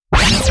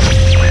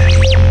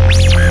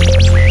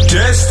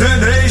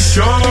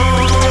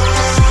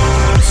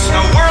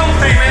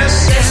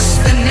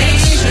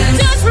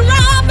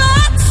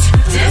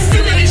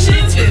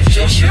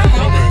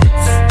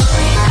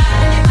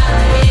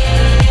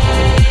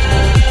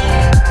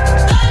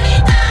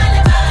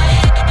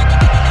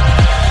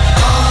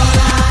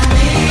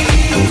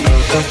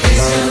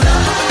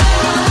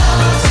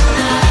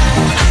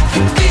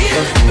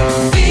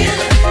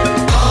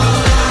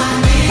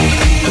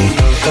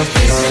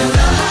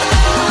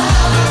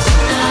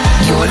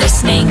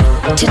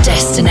To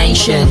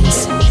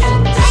Destinations.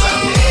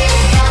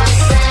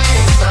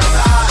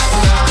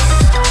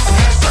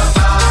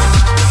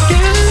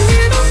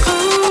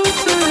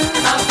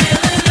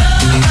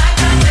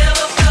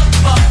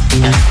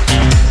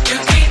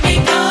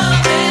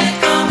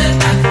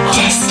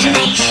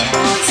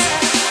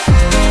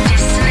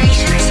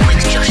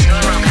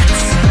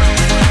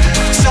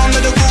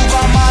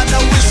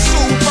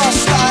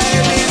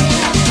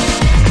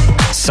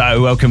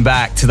 So welcome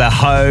back to the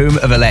home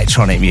of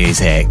electronic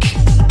music.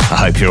 I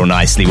hope you're all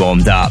nicely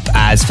warmed up,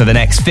 as for the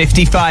next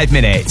 55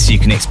 minutes you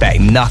can expect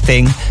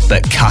nothing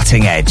but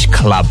cutting-edge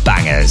club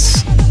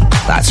bangers.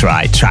 That's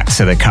right, tracks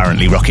that are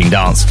currently rocking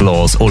dance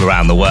floors all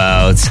around the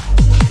world.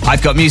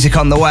 I've got music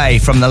on the way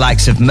from the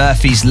likes of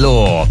Murphy's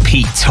Law,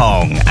 Pete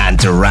Tong and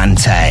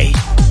Durante.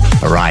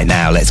 Right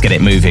now, let's get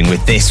it moving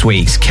with this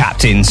week's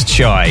Captain's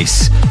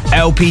Choice.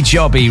 LP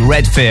Jobby,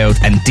 Redfield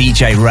and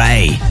DJ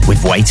Ray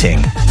with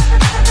Waiting.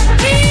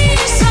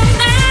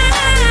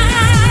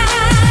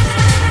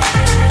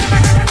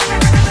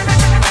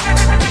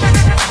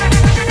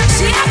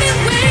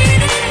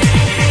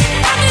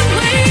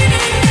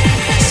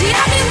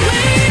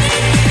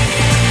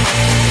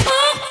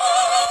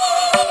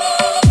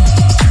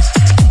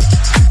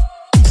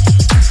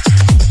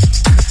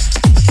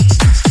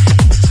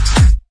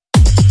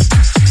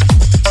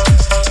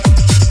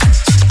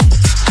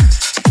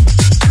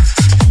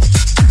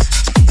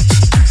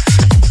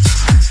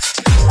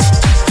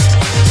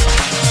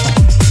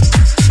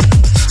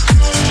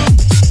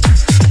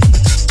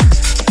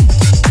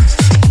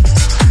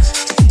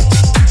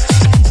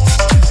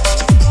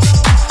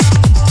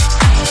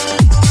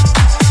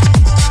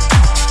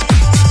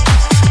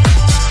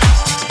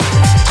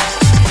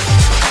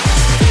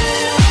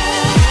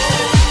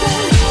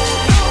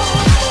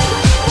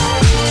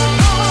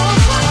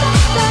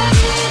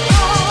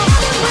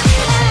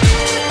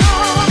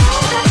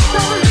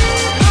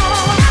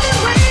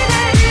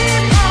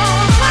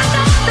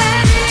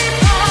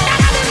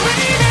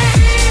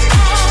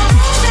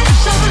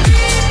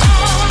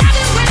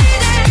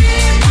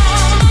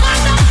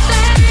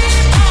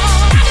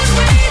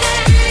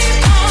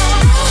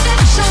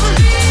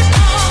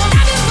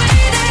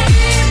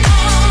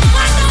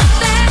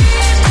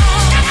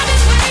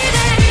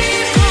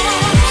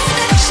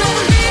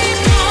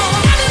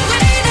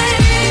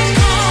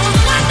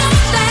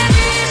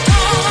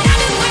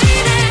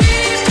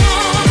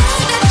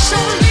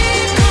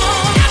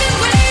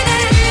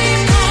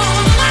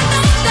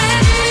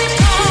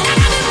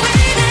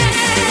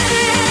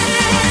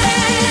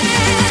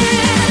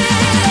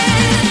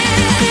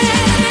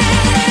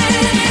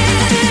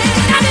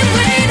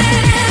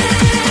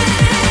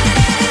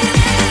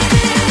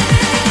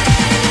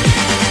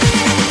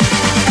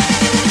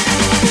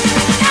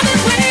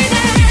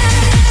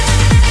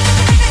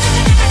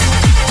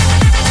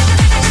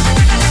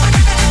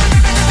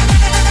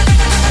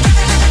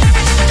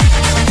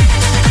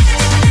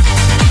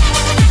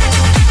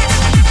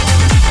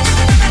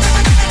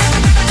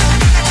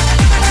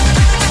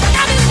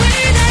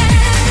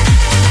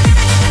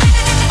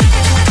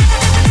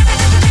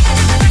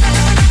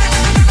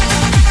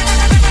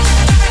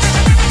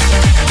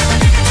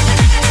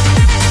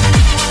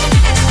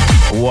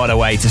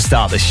 To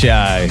start the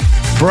show,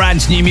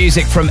 brand new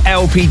music from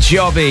LP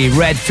Jobby,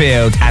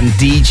 Redfield and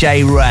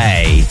DJ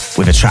Ray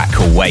with a track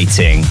called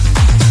Waiting.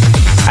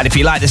 And if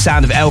you like the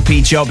sound of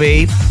LP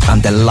Jobby,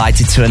 I'm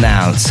delighted to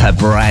announce her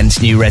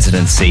brand new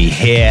residency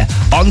here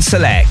on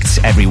Select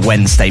every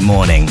Wednesday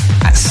morning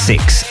at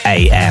 6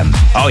 a.m.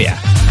 Oh yeah.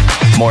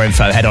 More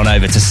info, head on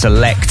over to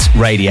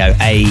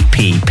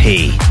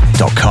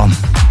selectradioapp.com.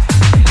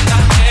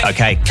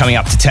 Okay, coming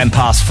up to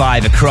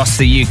 5:10 across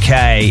the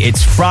UK.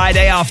 It's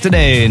Friday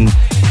afternoon.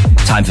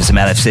 Time for some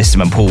LF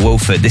System and Paul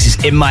Woolford. This is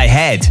In My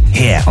Head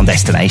here on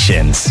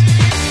Destinations.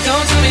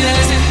 Don't tell me that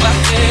it's in my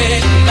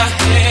head, my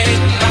head,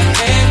 my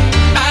head.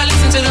 I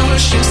listen to the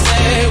words you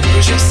say,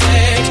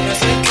 can I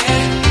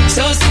forget?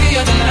 So sick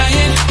of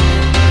denying,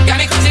 got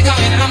me crazy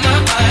going out my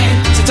mind.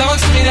 So don't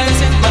tell me that it's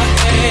in my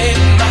head,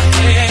 my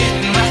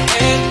head, my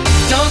head.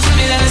 Don't tell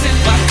me that it's in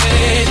my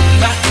head,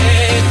 my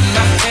head,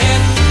 my head.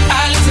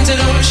 I listen to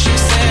the words you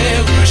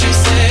say,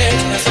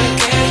 can I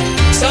forget?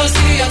 So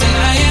sick of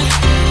denying,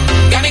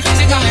 got me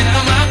crazy going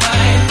out my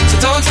mind. So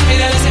don't tell me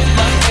that it's in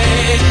my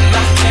head,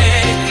 my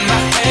head,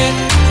 my head.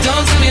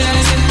 Don't tell me that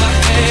it's in my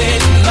head,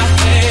 my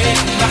head,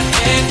 my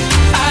head.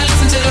 I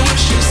listen to the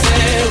words you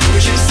say,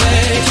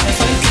 can I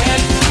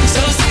forget? So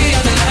sick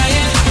of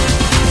denying,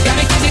 got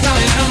me crazy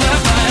going out my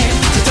mind.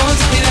 So don't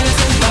tell me that it's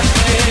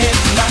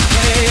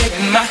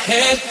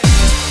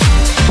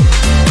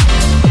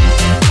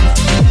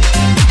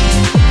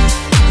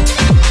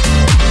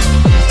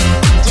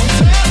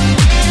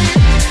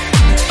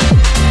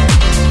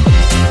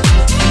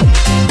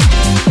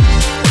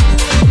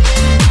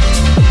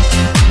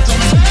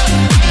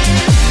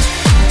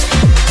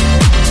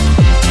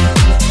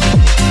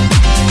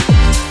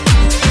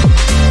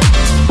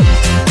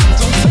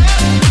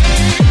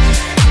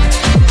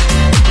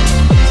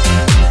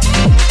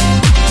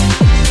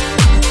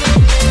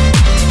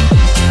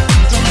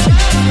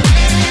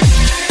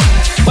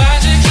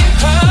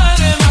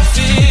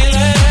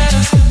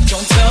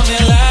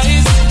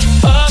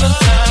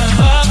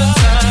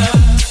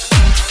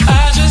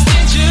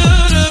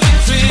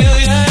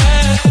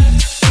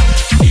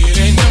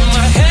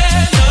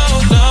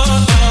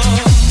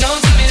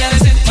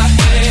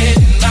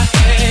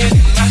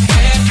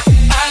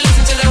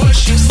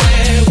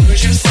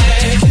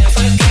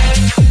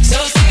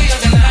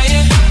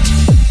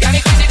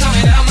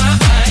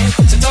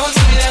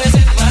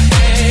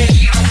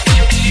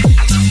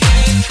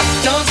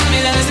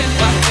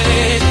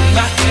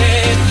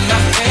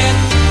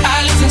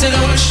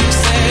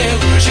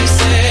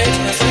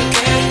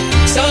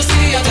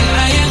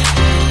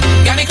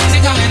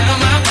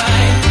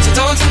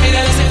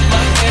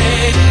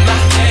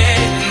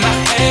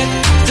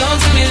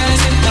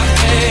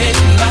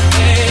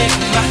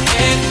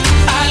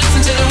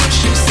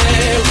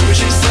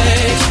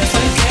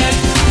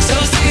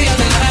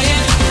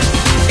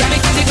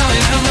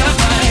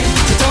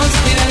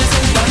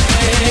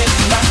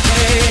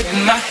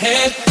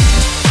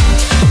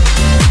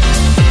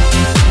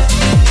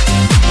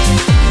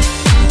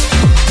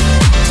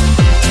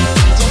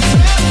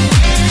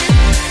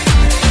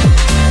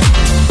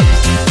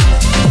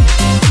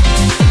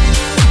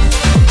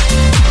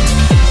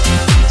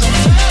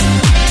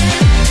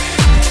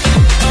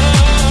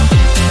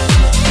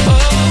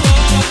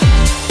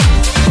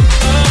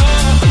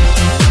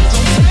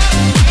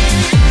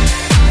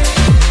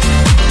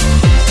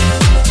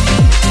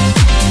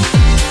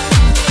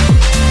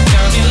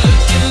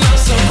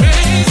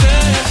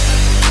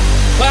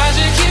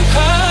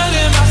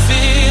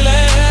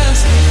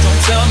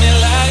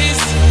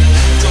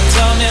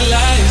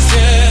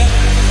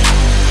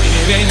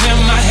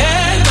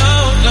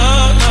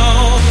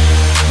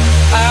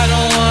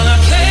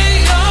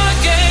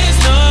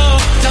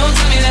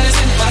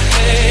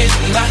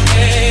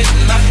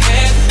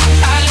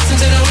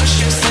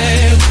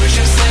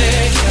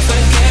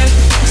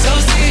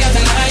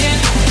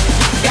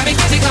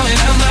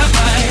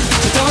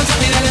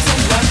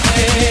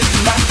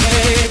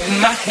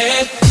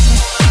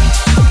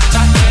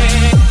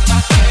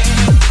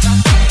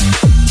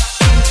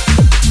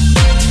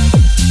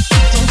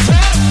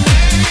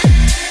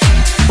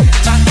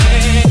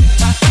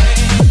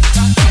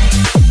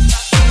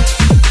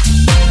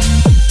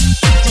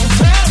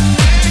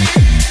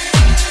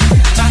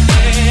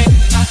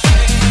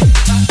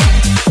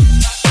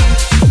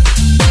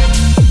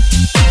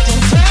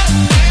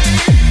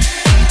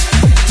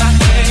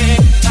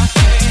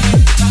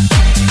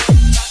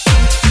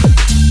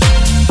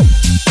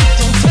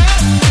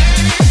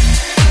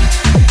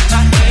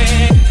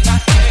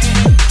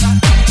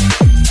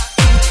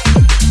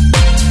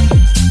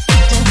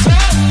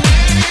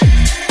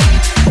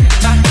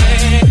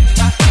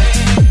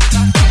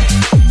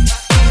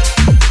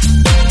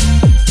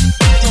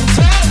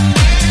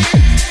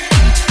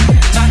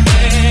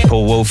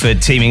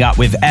Langford teaming up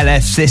with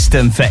LF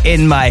System for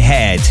In My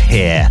Head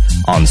here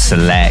on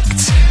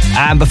Select.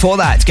 And before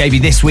that, gave you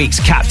this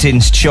week's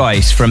Captain's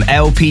Choice from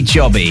LP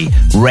Jobby,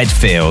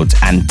 Redfield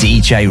and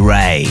DJ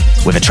Ray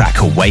with a track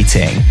called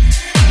Waiting.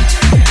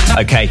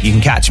 Okay, you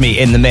can catch me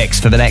in the mix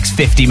for the next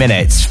 50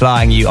 minutes,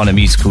 flying you on a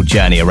musical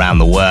journey around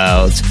the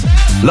world.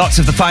 Lots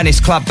of the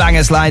finest club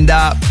bangers lined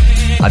up.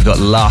 I've got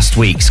last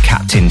week's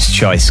Captain's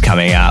Choice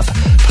coming up.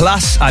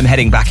 Plus, I'm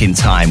heading back in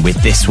time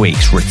with this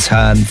week's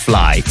Return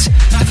Flight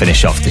to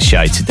finish off the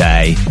show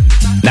today.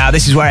 Now,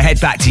 this is where I head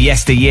back to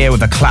yesteryear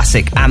with a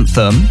classic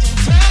anthem.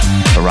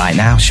 But right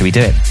now, should we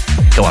do it?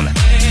 Go on then.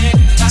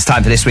 It's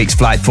time for this week's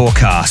flight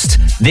forecast.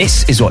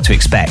 This is what to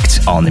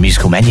expect on the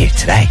musical menu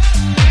today.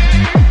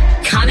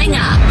 Coming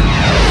up.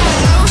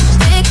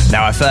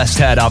 Now, I first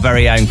heard our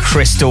very own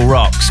Crystal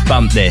Rocks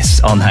bump this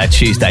on her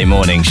Tuesday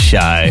morning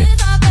show,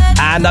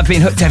 and I've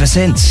been hooked ever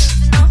since.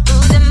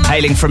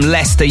 Hailing from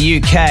Leicester,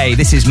 UK,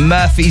 this is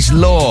Murphy's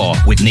Law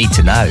with Need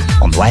to Know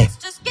on the way.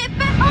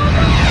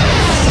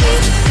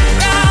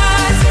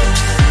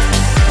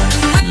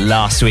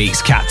 Last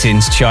week's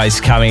Captain's Choice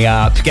coming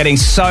up, getting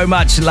so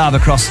much love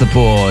across the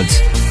board,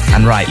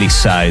 and rightly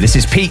so. This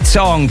is Pete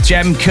Tong,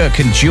 Jem Cook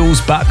and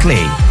Jules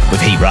Buckley with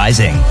Heat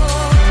Rising.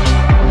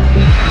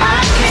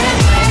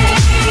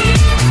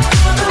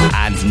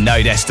 And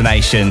no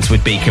destinations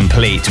would be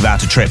complete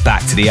without a trip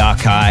back to the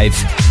archive.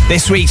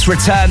 This week's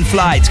Return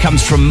Flight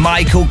comes from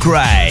Michael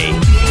Gray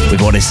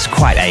with what is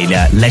quite a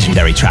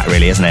legendary track,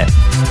 really, isn't it?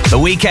 The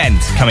Weekend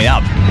coming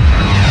up.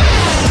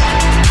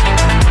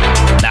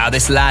 Now,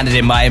 this landed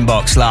in my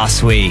inbox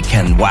last week,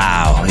 and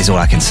wow is all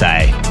I can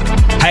say.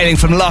 Hailing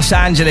from Los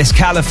Angeles,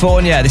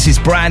 California, this is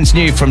brand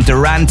new from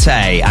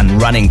Durante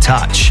and Running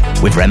Touch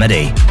with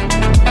Remedy.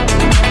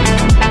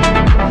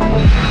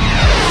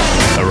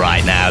 All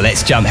right, now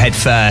let's jump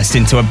headfirst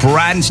into a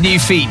brand new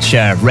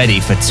feature ready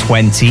for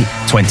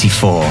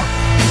 2024.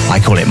 I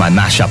call it my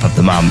mashup of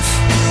the month.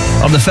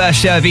 On the first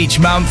show of each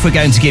month, we're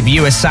going to give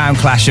you a sound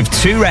clash of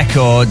 2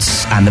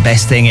 records, and the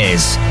best thing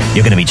is,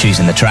 you're going to be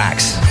choosing the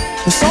tracks.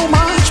 There's so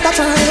much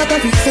better at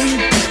everything.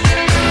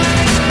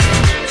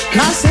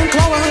 Nice and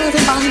clover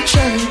in my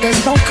chair.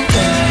 There's no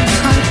complaint.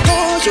 I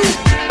adore you.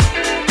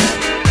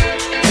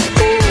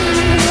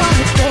 Ooh, I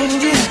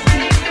adore you.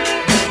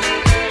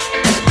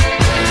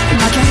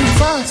 I came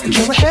first and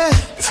you're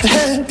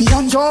ahead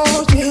beyond your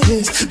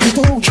years.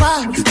 People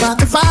try, but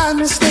to find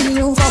this thing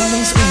you've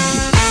always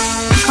been.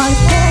 I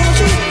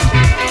adore you.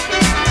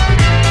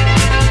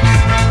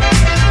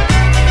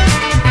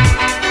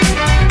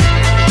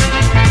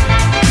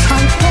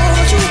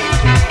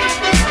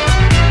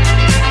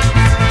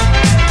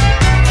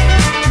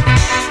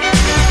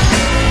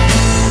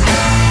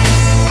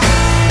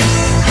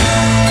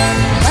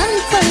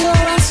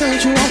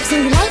 You walk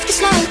through life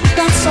just like a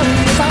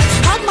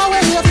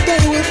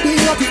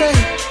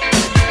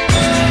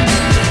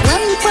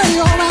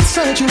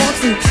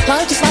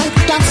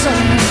dancer.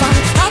 If I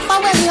had my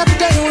way every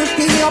day, it would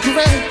be your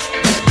parade.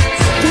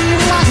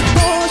 Ooh, I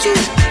adore you.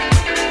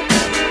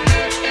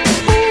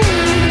 Ooh,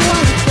 I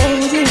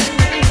adore you.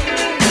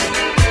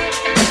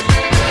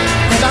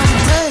 And I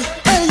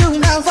pray you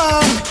never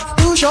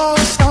lose your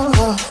soul.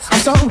 I'm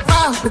so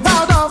proud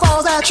without of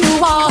all that you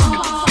are.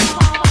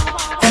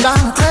 And I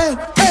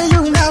pray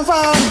you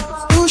never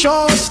lose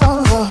your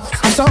soul.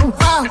 I'm so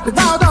proud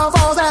without of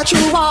all that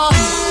you are.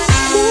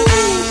 Ooh,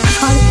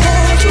 I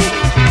adore you.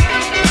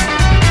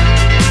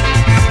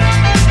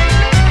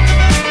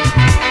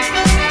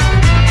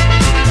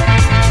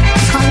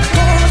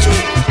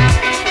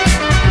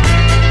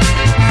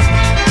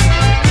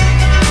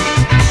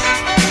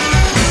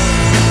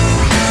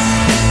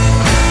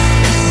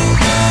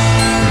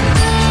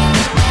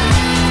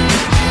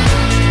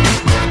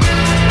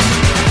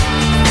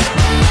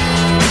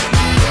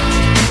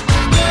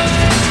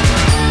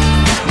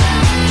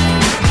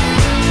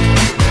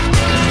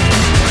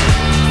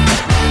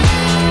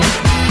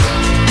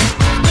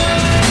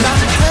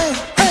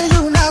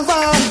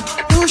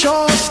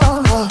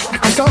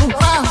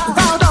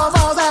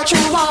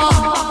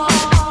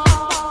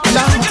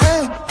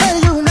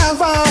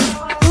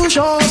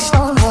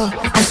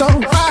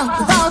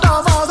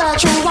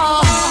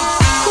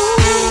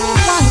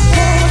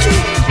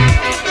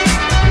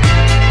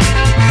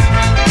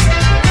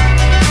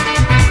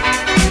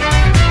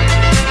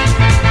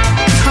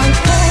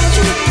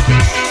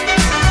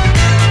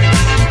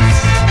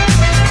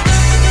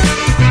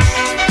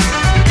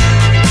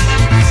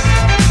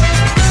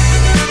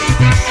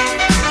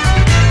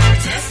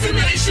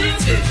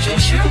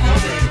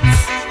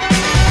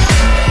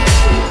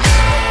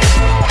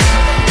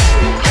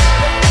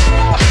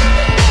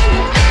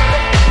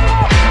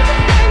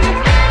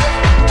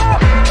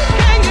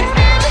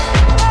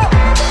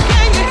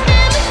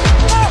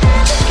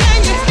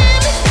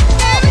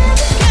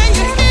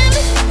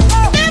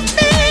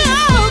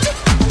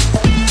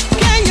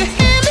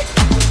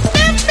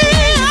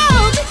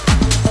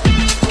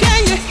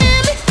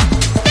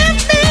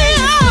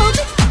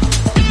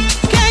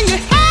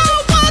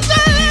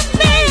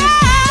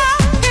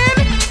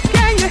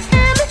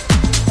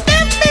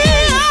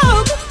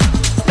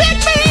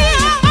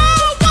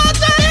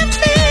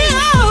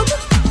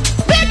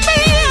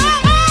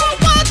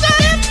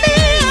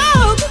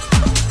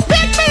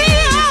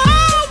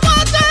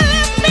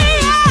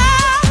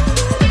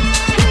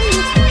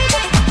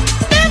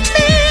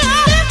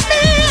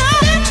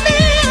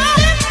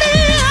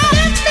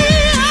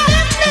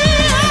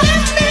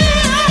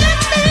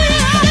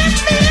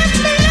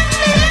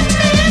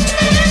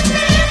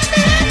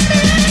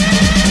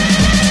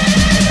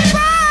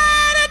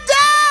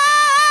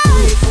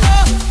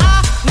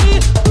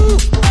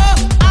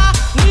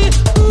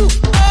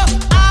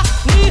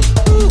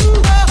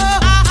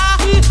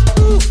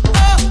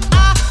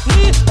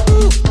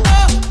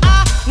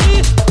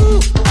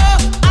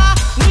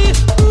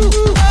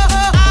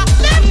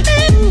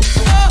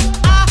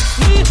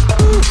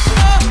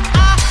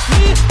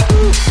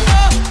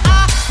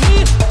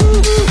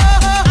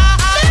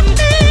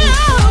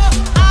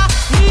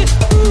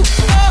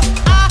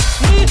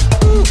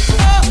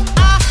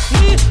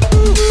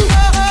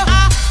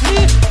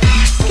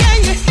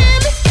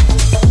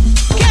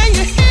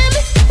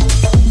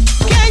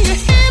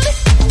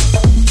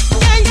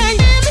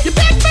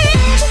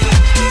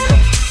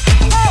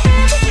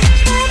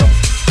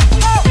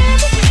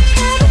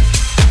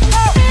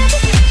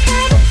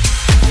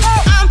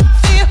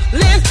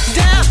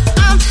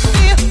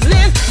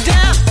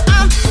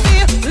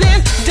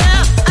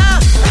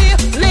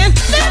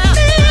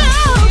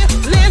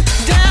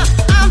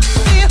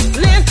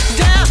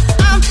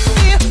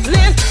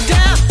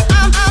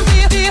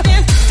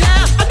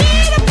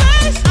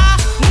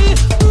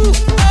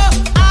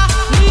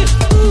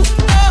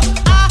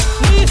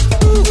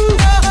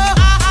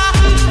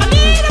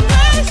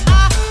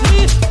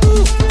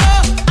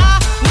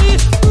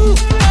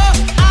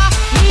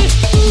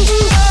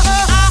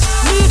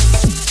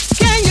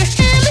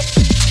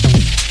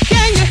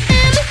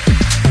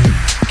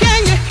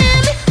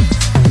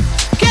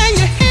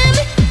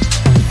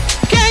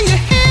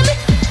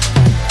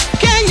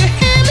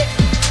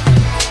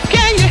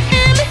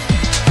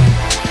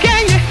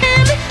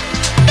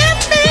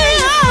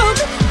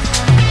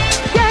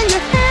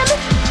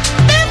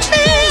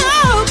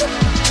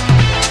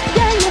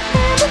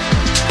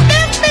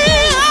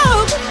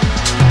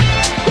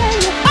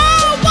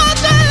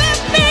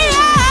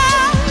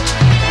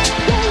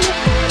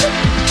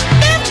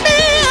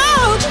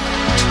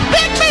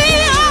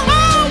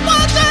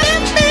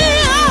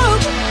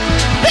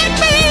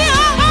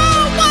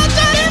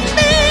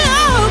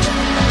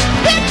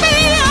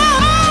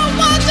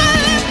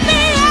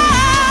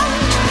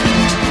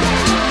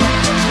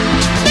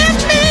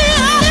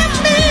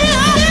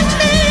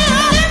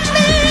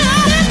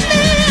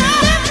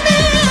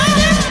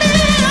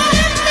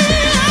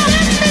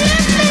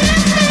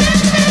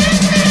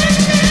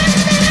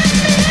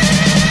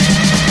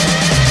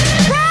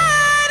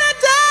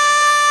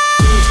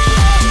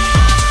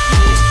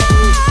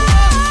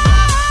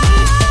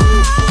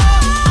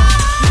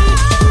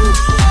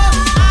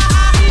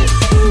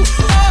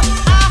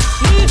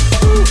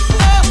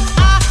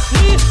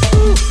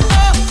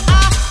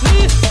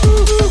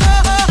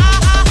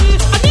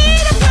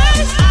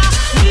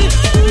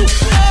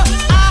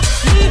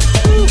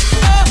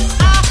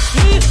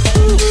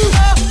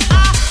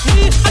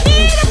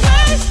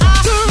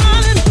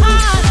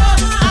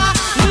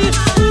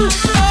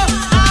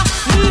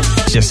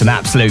 It's an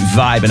absolute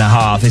vibe and a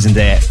half, isn't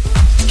it?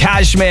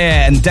 Kashmir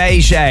and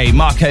Deja,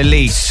 Marco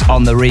Lys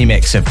on the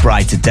remix of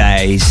Brighter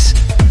Days.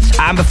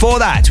 And before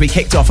that, we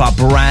kicked off our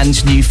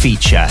brand new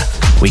feature.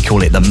 We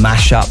call it the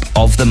Mashup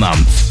of the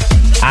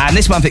Month. And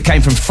this month it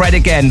came from Fred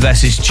Again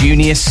versus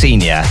Junior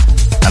Senior.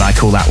 And I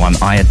call that one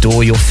I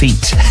Adore Your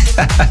Feet.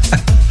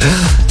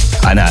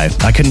 I know,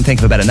 I couldn't think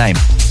of a better name.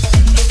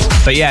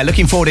 But yeah,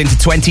 looking forward into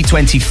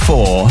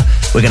 2024,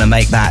 we're going to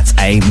make that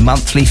a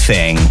monthly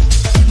thing.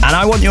 And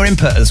I want your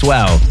input as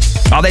well.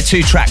 Are there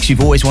 2 tracks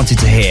you've always wanted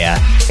to hear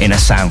in a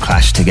sound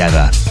clash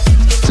together?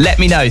 Let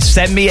me know.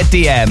 Send me a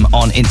DM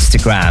on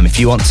Instagram if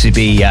you want to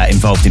be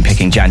involved in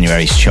picking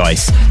January's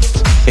choice.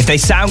 If they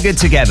sound good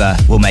together,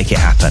 we'll make it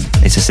happen.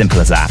 It's as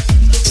simple as that.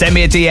 Send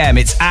me a DM.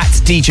 It's at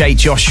DJ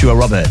Joshua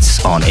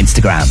Roberts on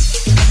Instagram.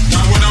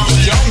 Now when I was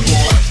a young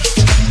boy,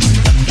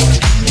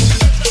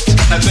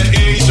 at the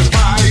age of 5,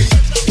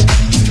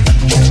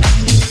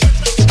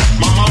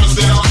 my mama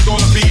said I was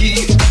gonna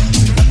be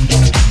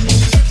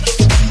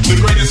the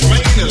greatest man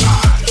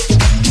alive.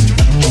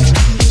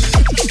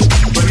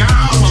 But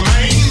now I'm a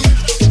man,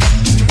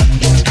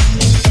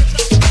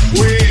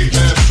 way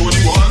past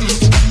 21.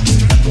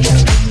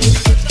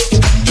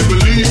 And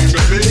believe me,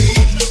 baby,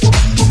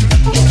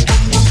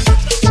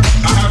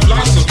 I have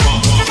lots of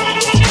fun.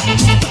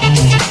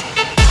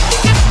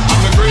 I'm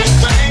the greatest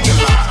thing alive.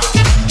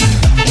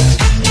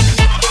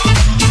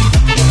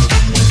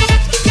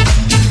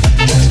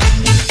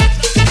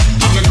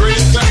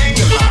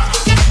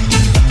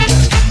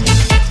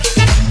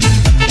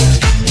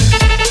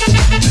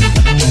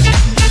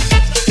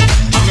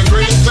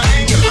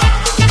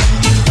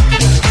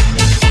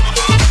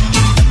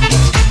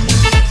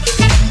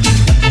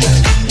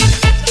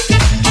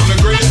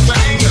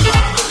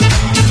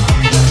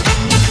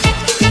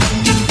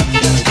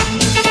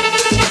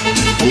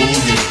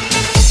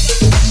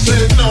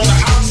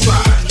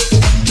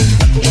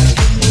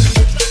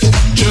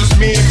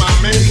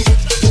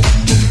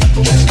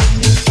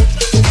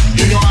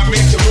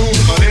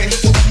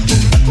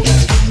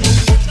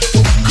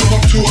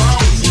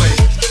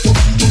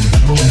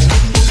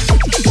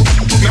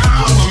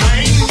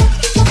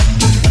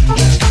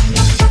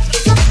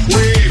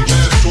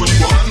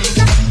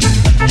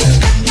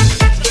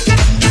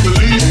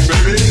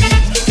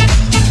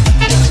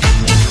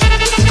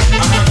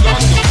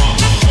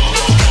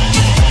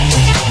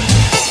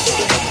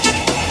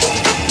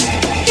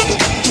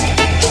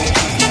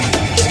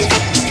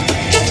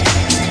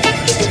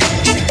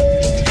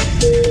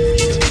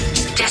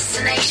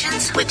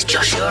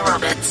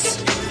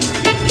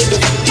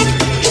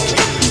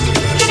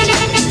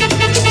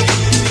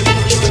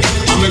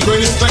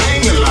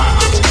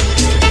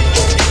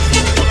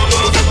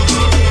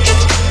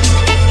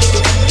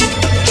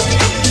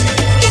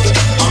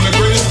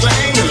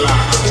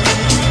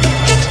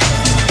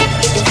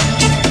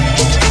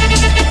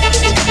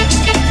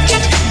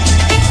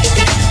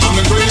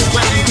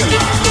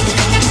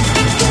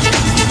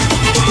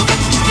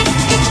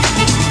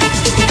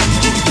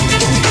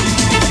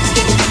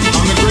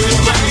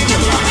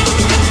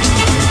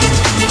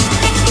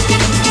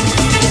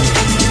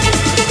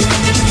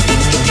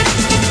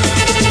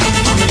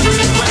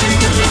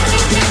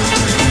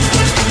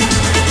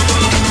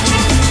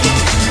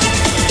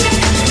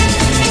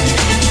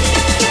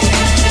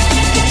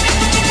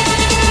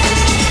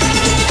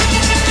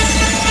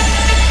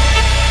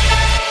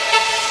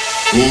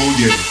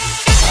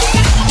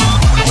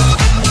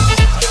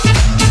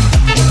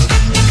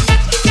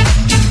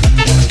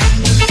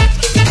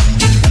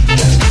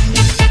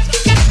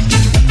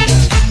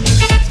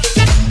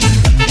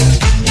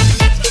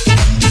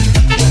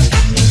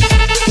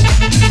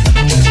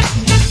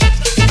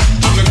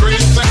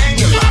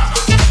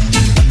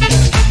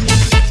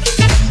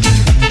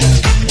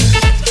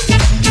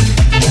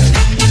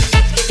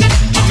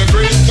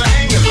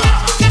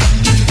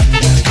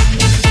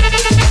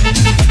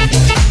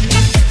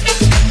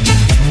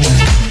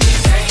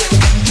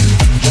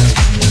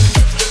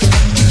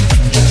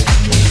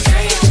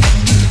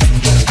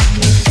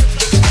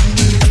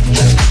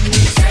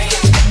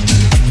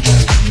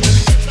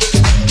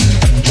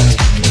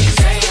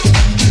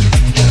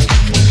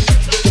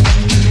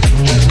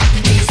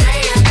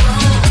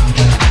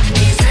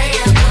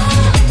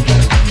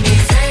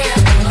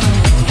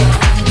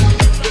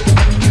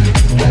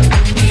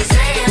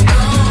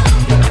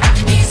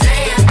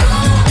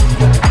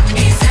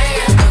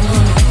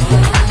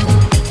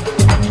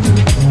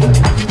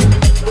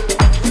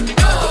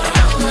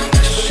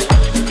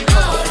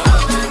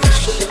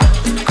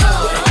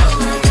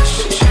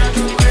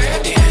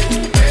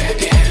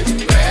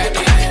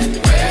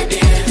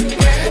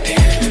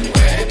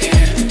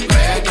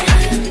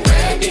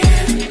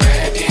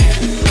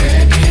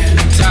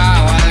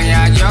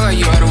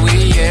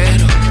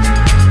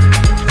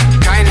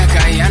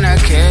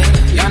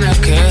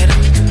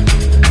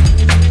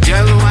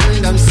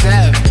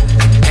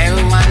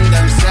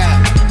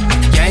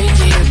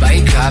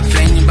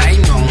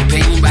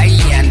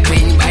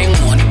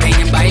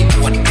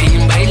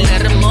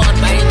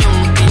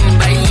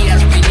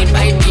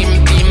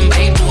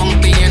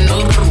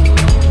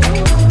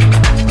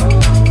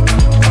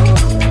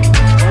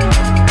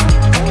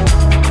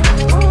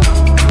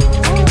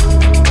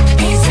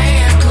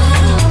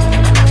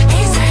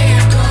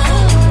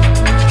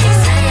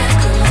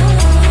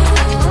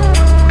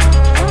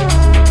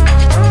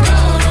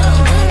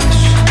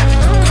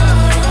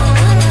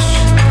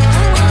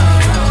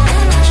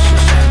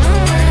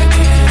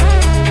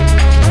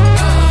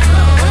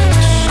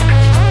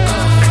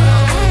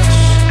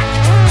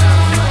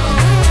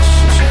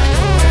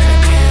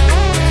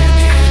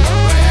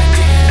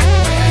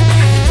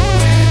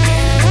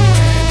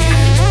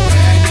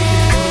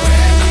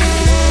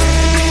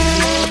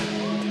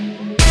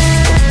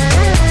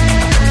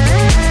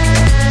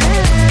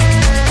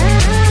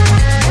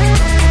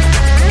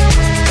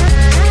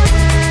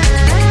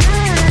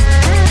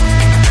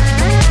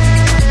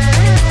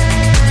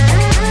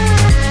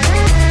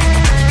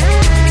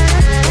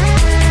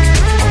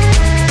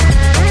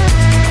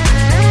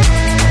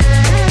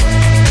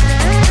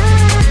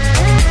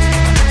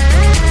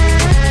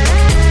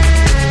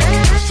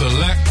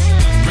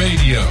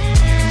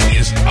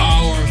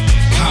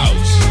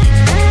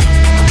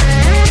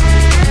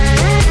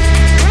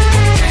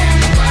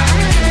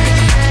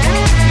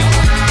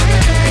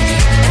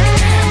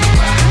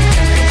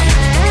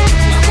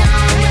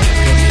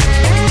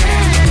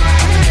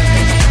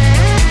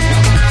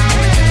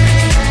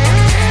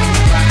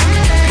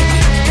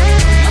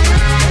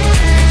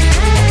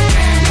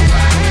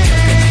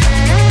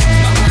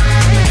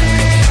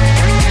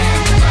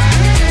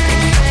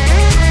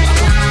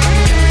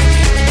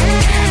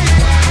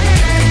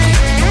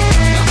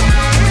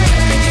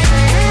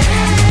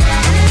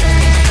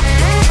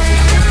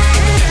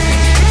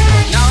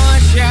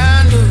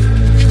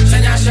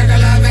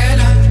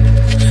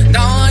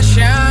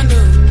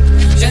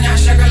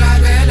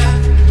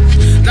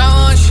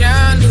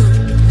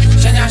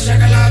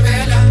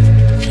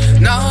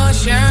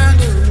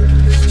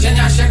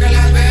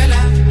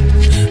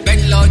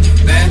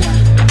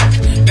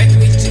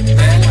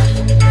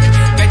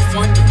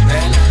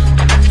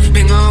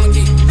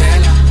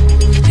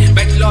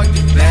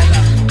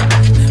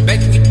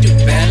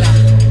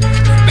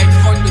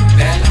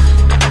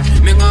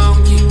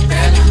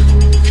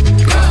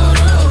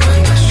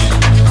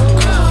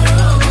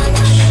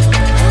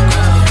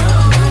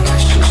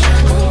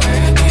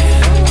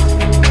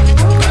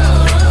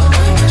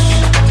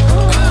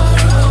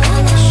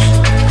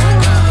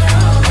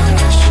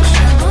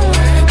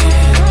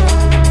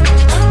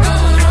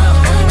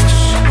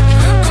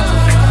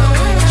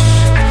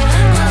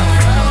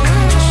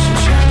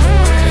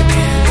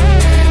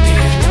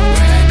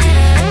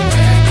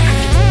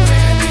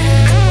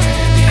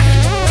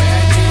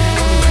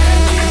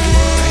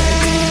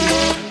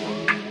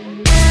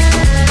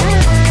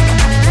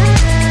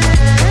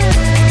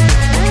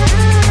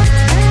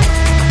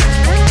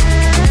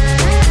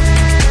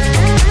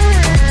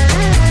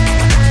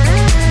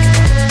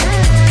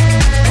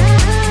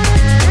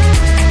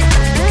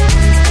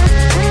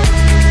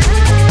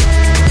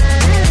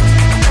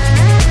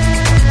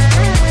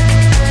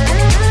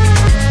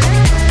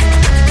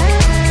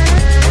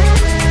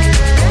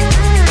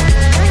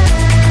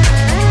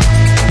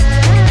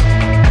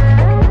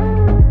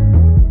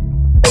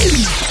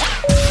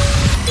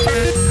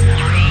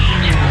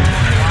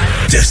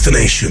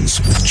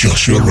 Destinations with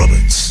Joshua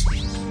Roberts.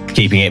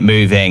 Keeping it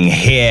moving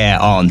here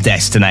on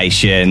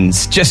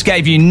Destinations. Just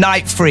gave you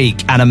Night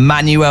Freak and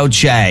Emmanuel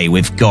J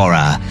with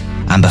Gora.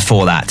 And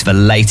before that, the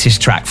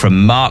latest track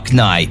from Mark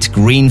Knight,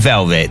 Green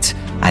Velvet,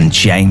 and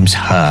James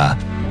Herr.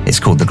 It's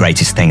called The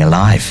Greatest Thing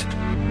Alive.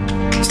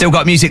 Still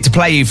got music to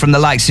play you from the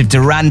likes of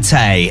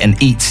Durante and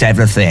Eats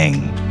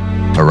Everything.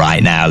 But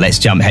right now, let's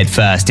jump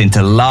headfirst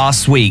into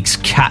last week's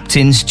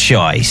Captain's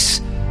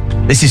Choice.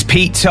 This is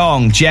Pete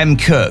Tong, Jem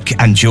Cook,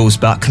 and Jules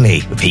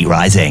Buckley with Heat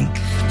Rising.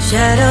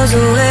 Shadows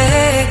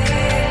awake,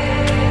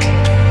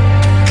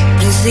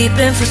 been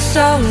sleeping for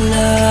so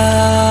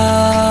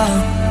long.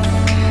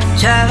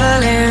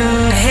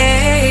 Traveling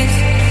haze,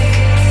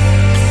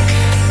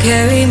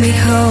 carry me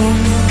home.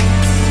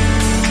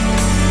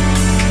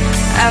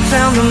 I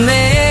found the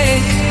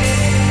maze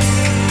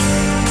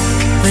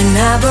when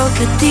I broke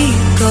the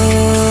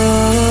decode.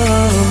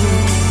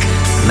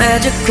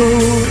 Magical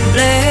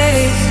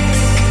blaze,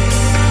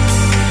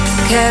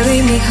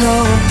 carry me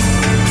home.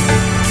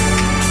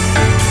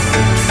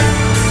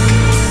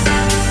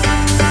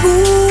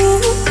 Ooh,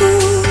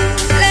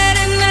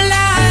 letting the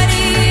light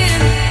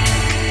in.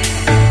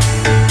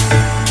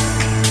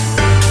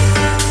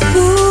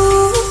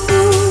 Ooh,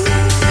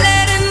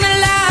 letting the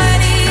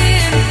light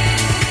in.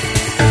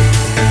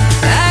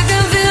 I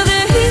can feel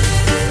the heat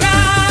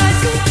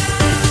rising,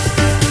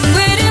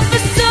 waiting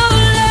for so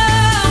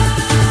long.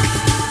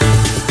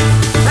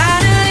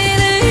 Finally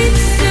the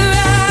heat's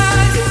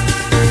rising,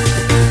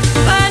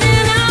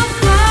 burning out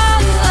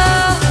cold.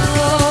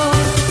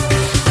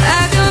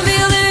 I can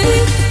feel the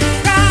heat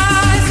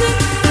rising,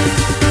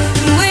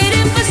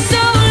 waiting for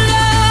so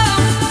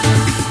long.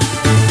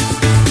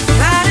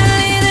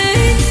 Finally the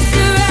heat's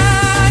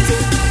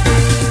rising,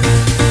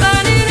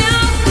 burning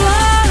out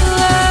cold.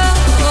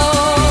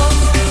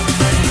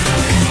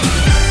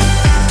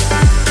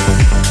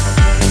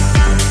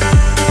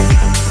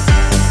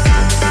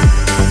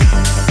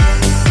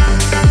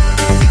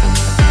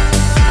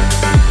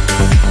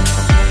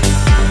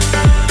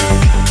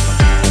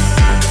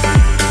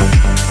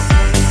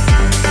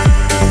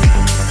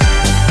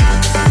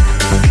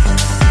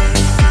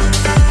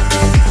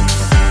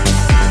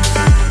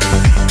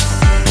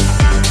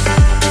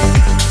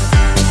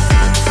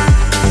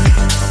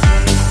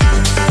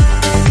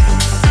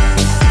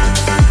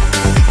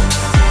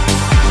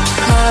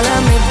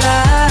 Calling me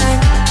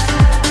blind,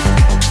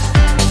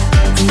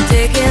 I'm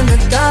taking the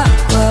dark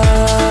road.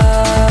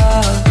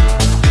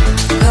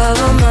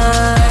 Cover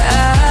my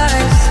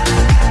eyes,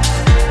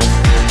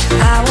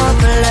 I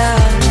walk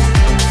alone,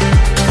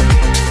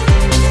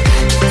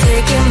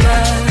 taking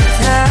my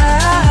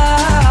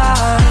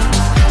time.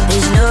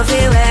 There's no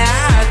fear where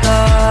I go,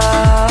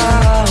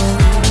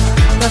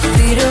 my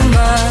feet are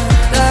my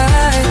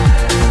guide,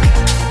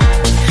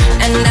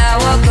 and I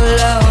walk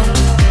alone.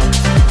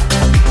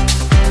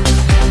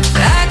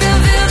 I can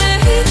feel the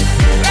heat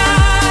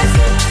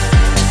rising,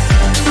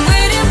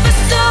 waiting for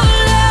so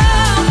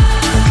long.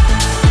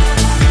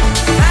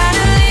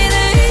 Finally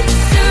the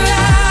heat's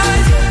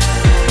rising,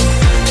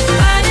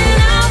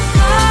 burning out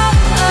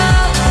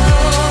cold.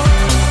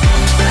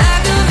 I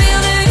can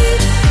feel the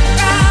heat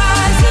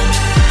rising,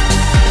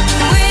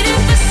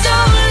 waiting for so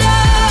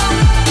long.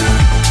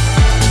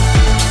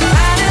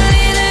 Finally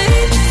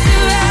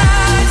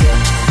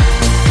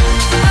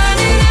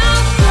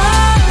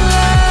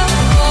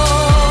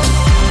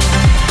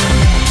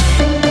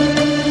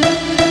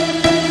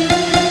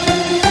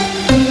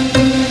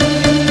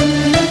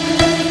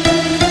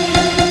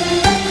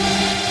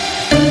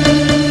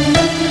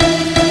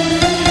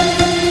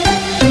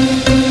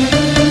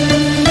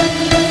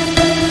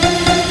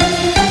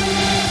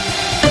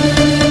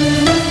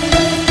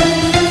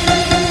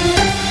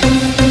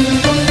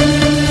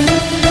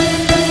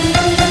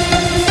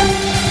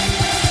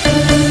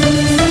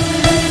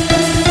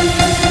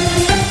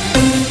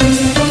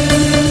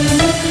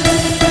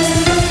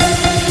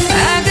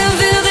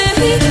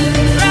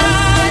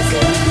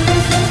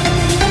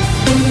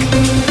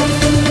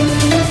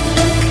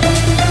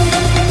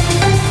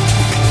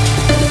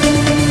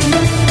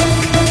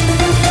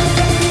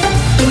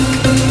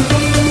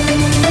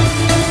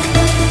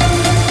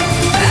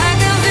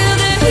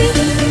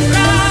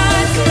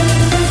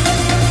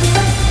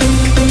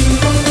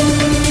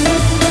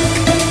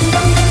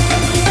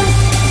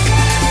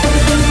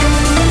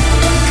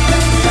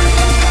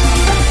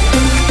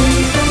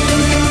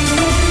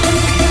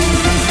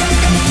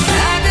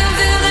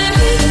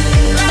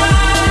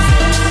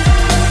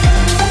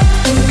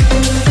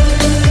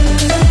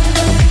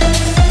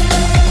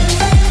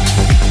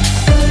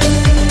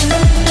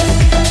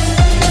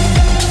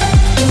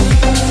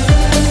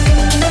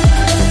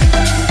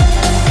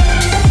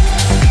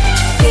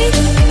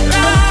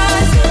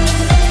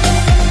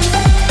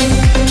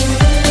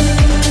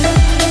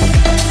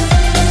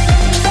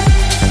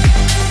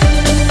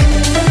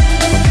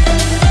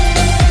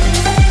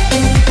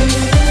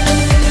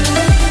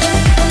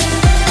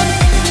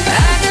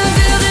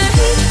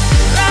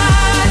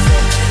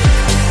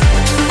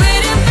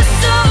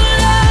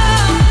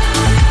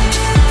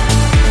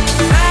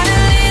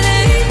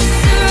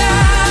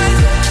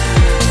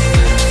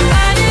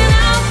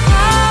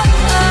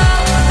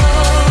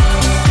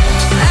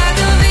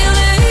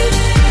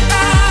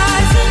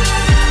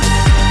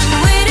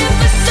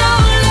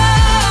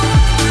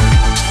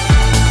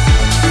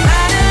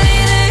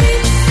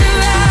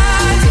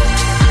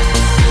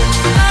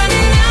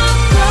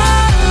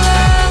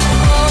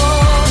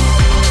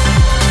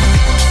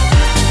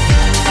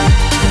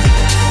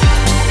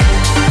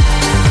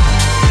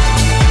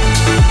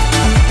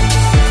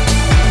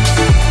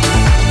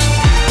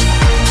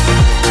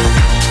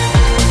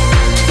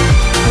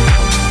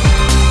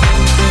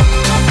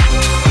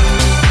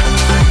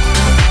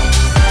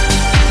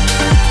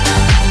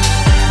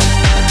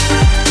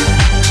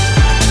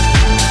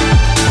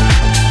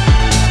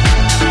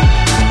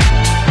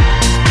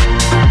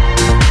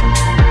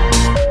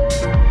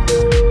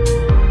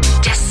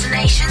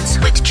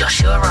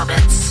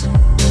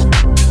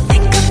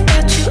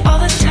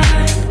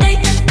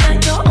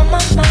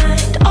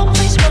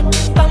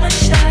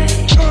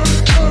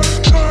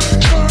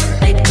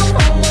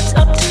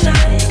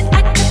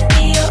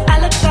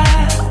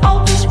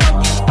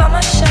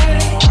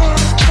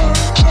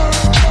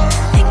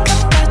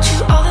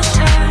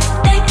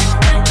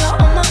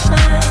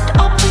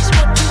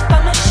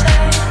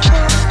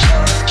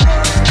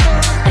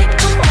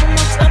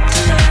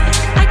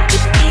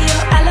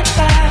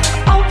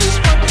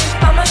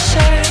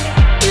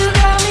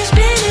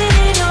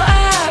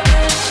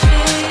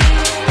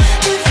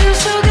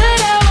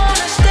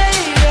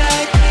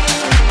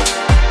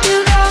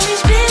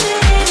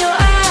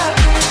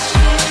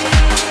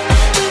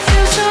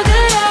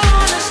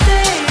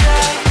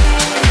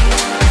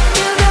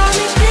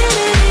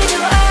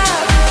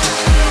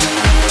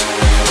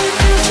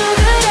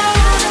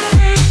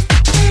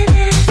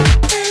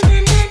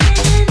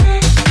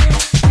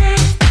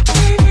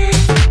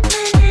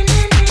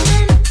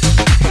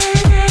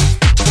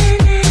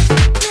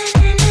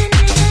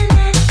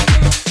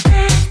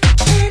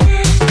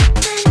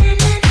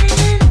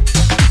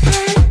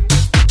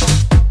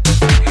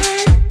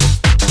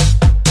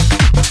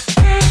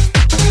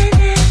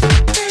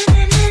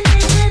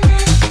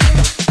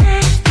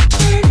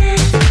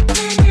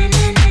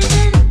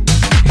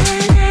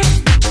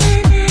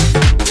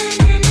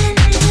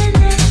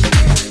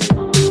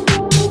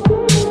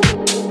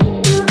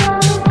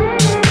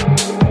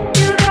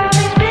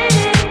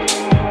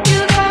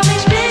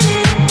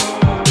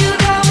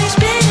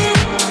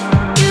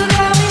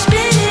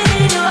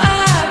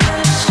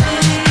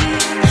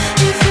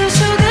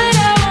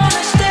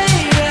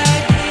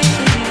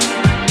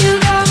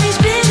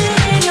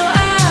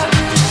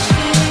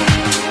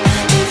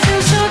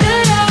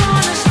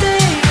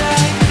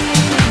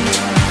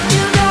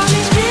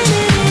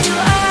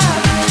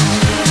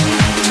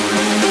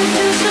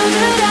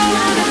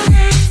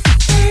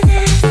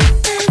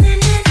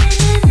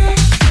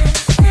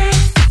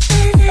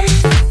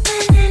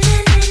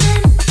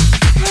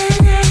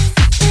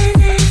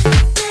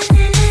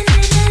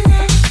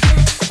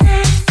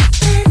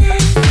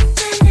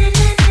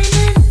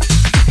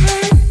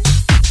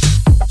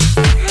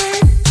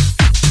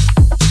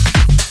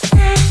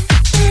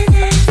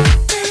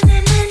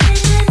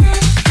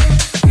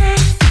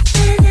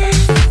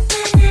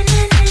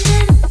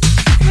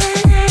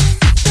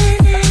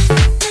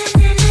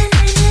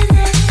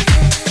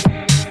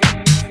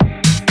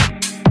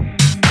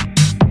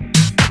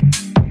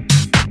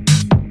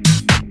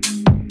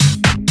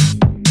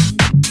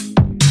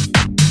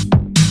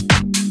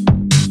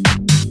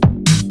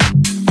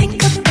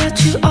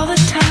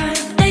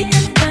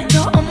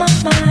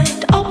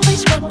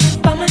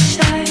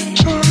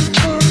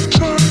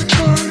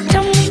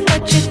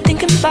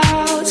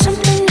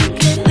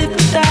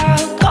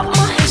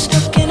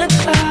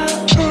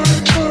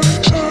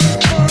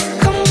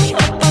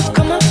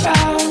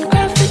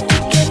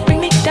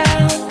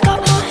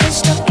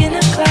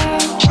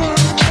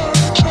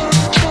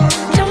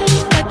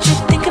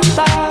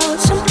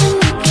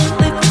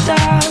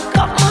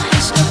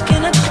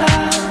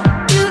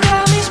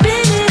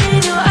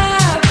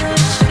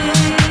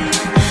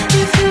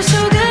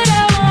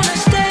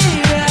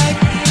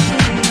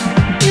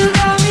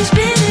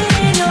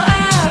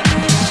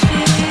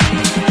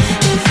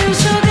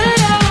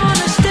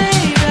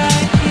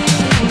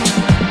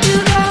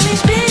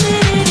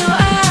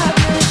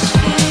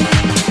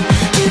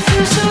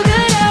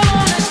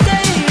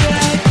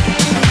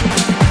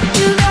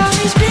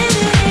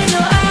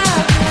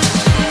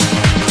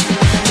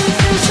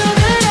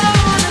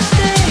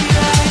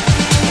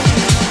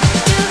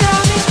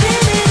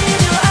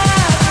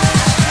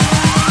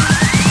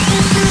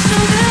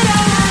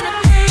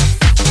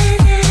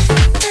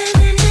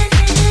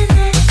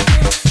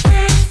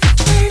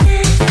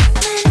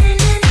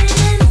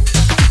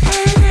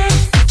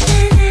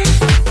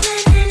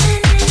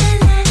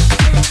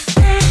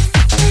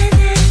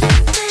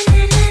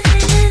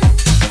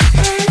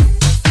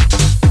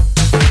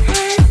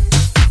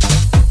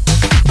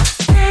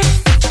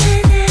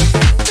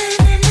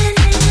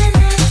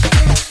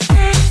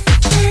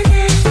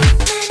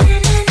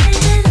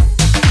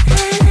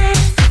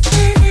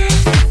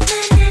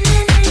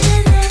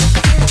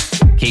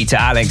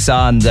Peter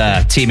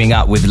Alexander teaming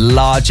up with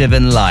Larger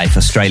Than Life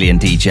Australian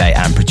DJ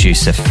and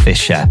producer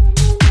Fisher.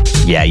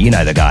 Yeah, you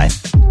know the guy.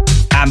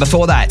 And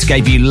before that,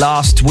 gave you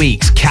last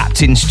week's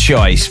Captain's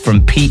Choice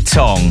from Pete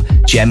Tong,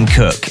 Jem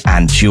Cook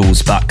and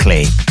Jules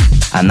Buckley.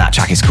 And that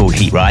track is called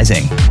Heat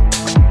Rising.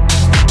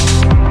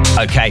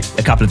 Okay,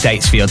 a couple of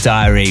dates for your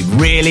diary.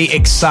 Really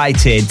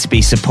excited to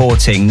be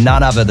supporting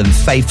none other than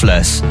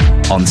Faithless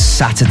on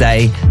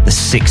Saturday, the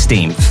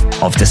 16th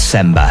of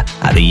December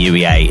at the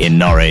UEA in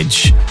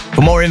Norwich.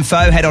 For more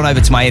info, head on over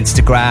to my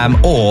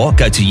Instagram or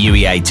go to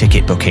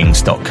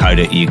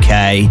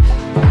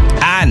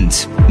ueaticketbookings.co.uk.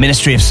 And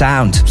Ministry of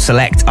Sound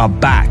Select are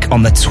back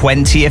on the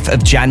 20th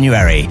of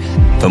January.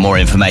 For more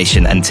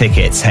information and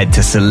tickets, head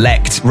to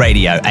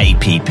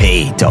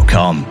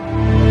selectradioapp.com.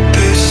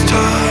 This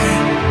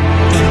time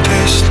in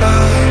this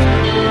life,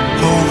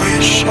 I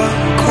wish I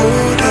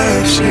could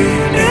have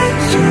seen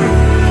it through.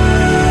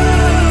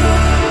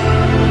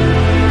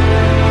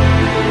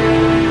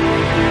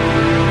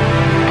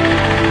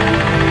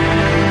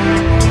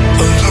 A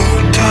low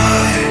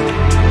tide,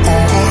 a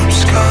warm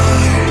sky,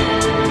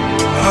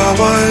 how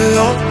I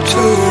long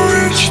to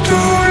reach to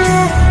you.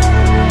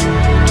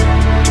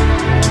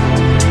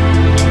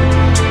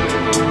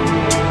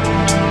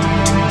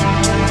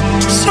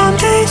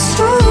 Someday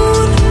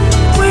soon,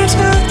 we'll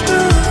turn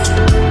through.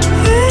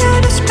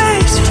 In a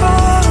space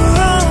far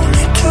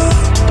only two.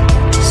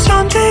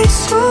 Someday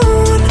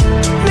soon,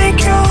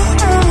 make your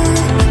own.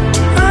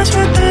 Rise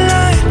with the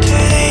light to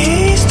the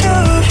east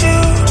of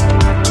you.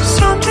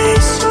 Someday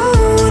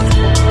soon,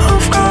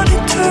 I've got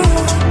it too.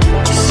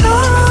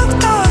 Some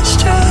thoughts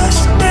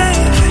just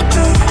never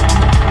do.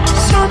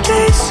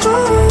 Someday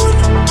soon,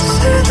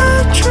 see the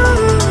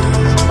truth.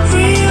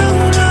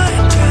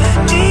 Reunite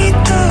beneath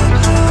the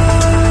blue.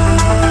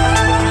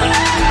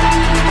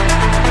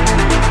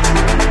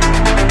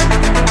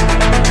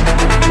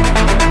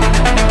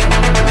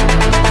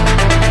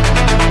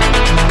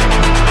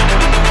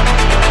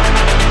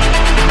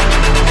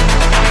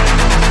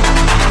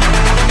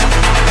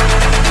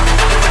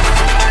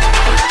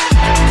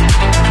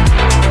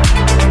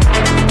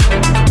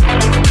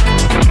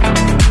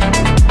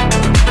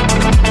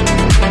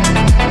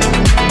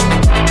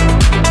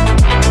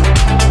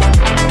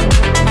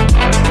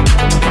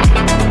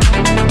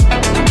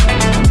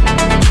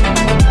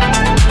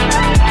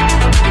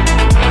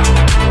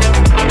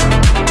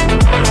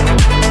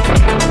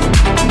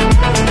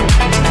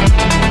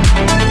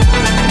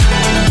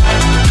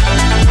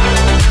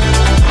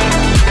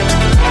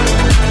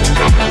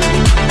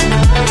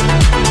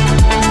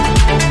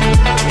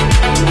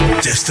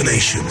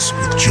 Destinations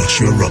with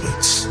Joshua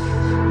Roberts.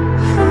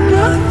 From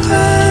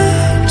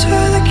nothing to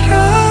the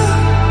cure.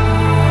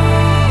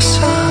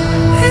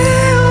 Some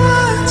it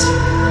was,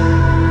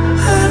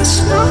 and it's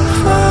not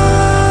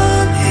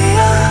from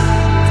here.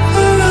 A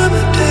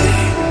remedy.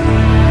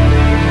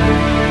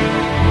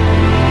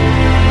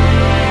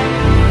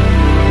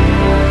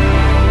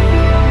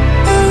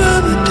 A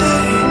remedy.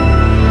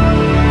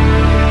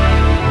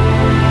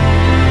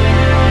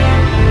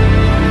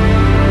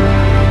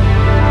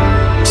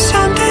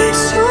 Someday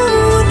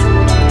soon,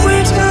 we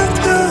took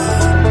the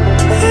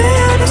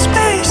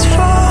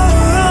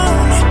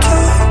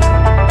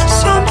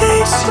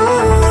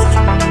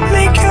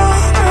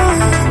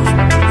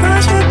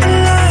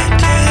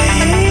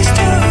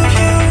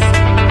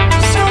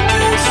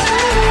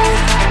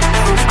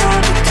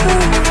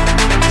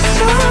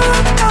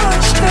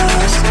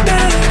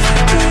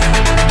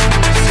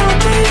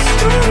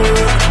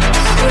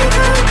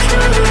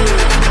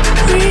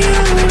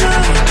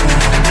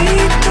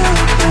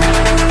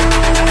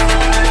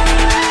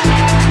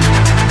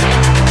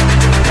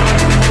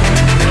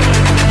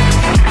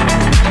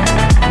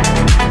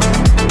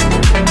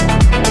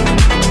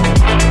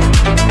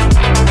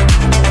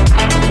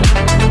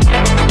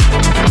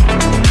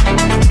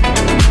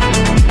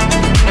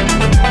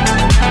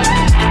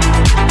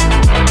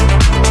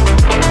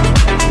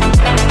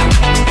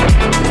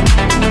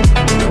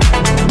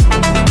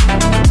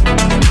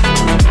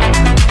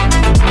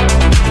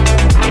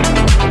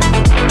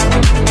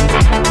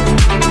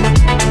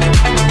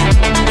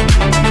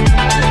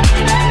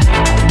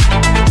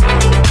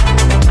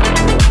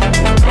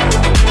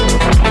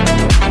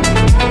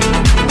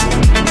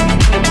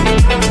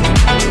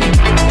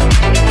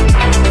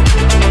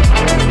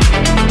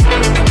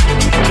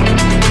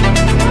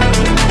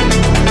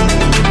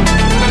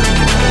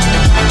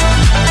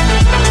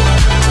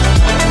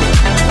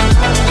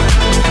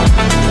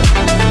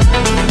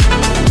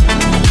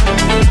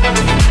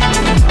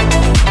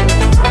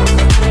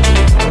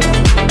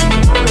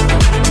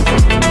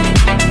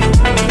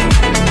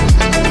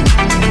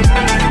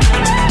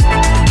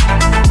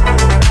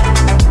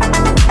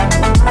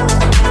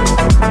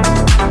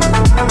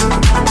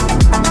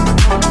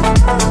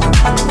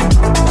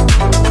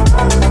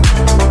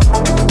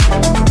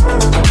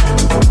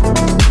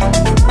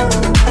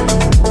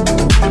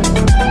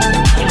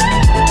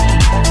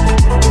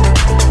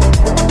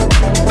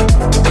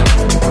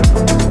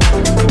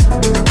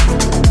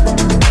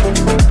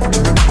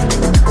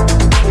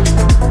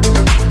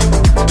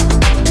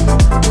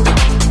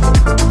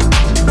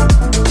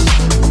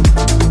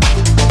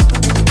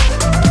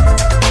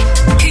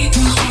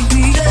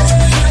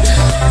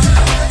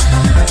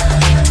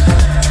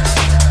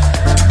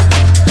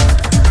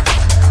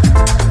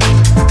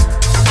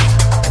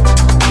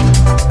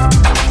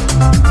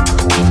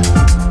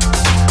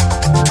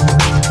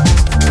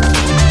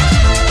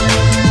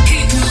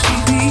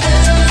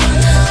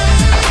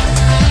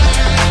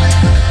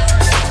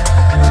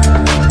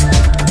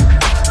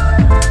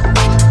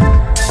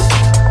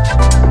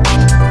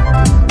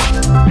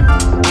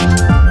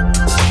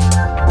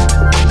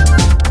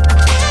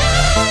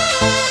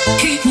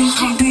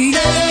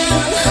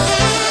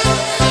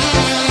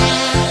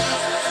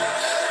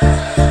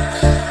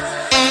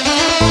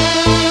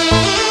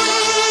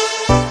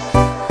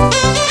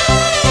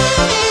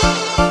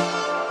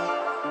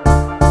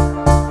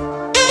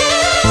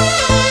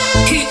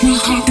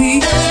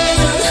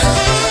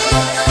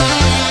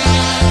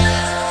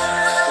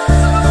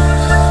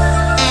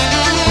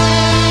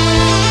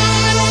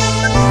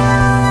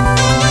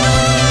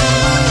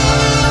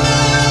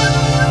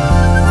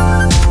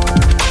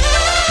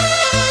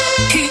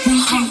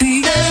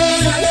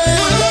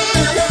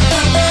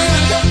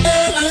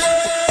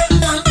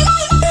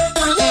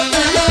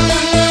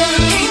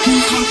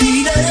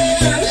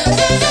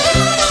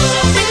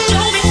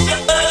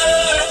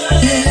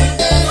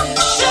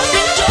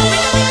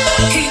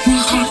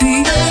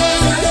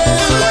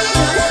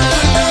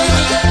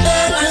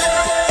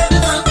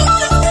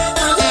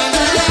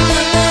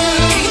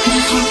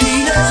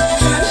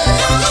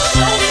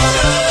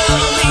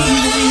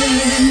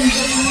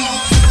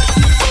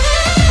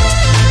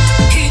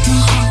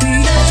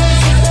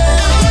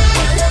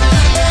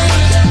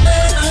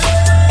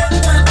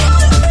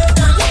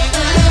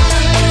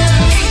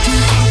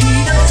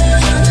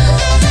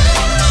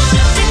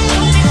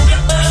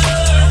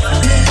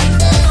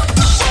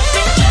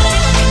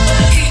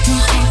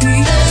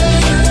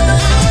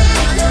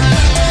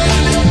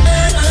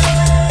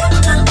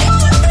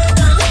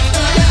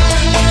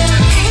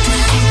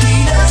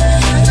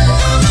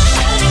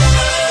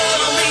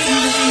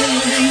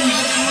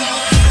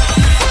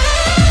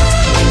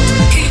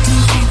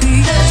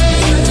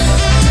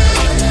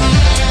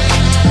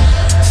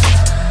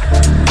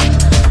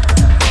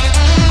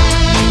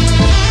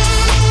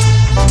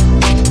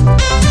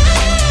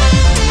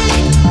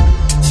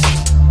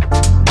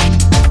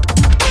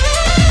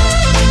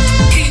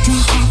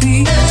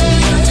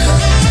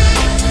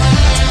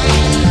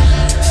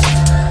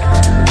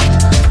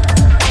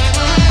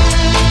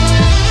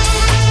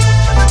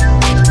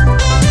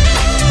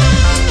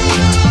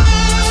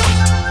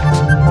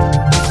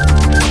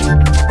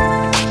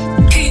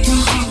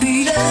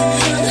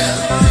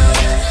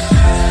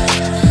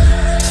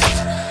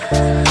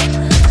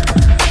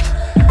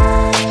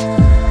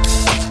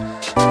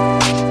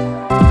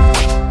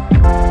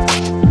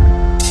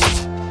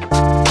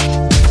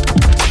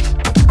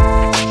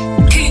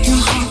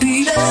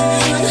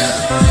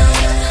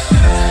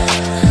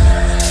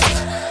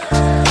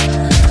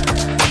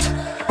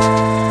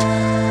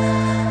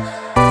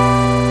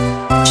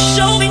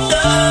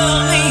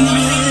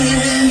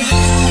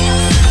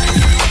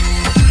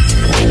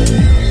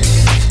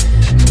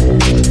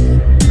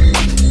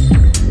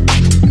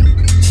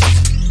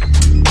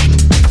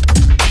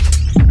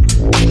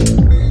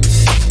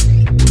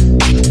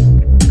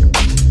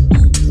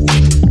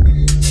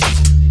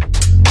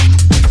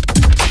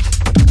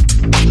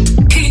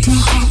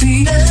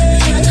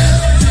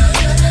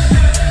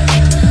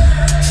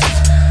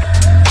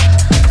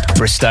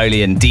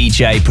Bristolian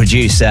DJ,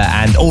 producer,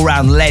 and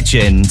all-round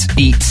legend,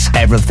 Eats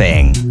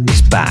Everything, is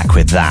back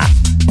with that.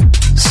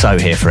 So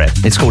here for it.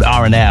 It's called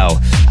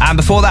R&L. And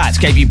before that,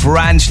 gave you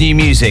brand new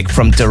music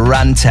from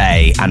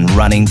Durante and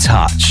Running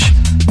Touch.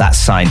 That's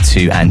signed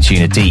to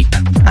Anjuna Deep,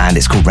 and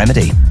it's called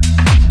Remedy.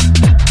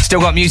 Still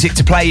got music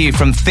to play you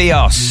from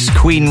Theos,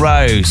 Queen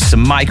Rose,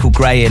 some Michael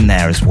Gray in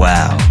there as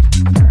well.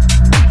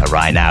 But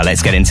right now,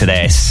 let's get into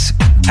this.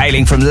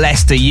 Hailing from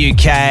Leicester,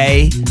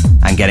 UK,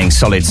 and getting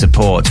solid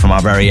support from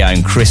our very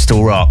own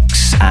Crystal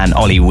Rocks and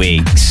Ollie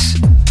Weeks.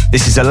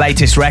 This is the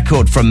latest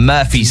record from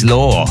Murphy's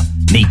Law.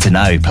 Need to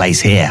Know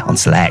plays here on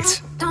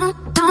Select.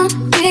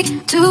 Don't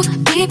dig too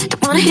deep.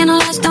 Don't wanna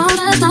analyze, don't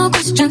ask no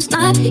questions.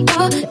 Not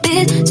your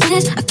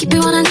business. I keep it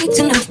what I need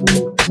to know.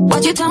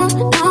 What you don't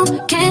know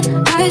can't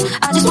hurt.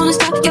 I just wanna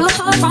stop your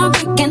heart from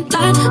breaking.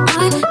 Learn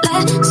my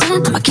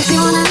lesson. I'ma keep it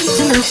what I need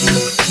to know.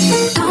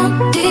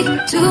 Don't dig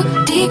too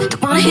deep.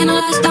 Don't wanna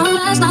analyze, don't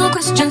ask no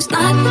questions.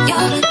 Not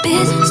your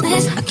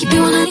business. I keep it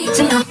what I need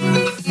to know.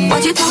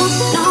 What you don't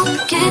know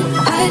can't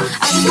hurt.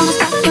 I just wanna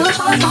stop your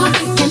heart from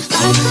breaking.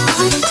 Learn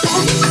my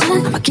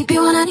lesson. I'ma keep it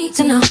what I need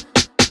to know.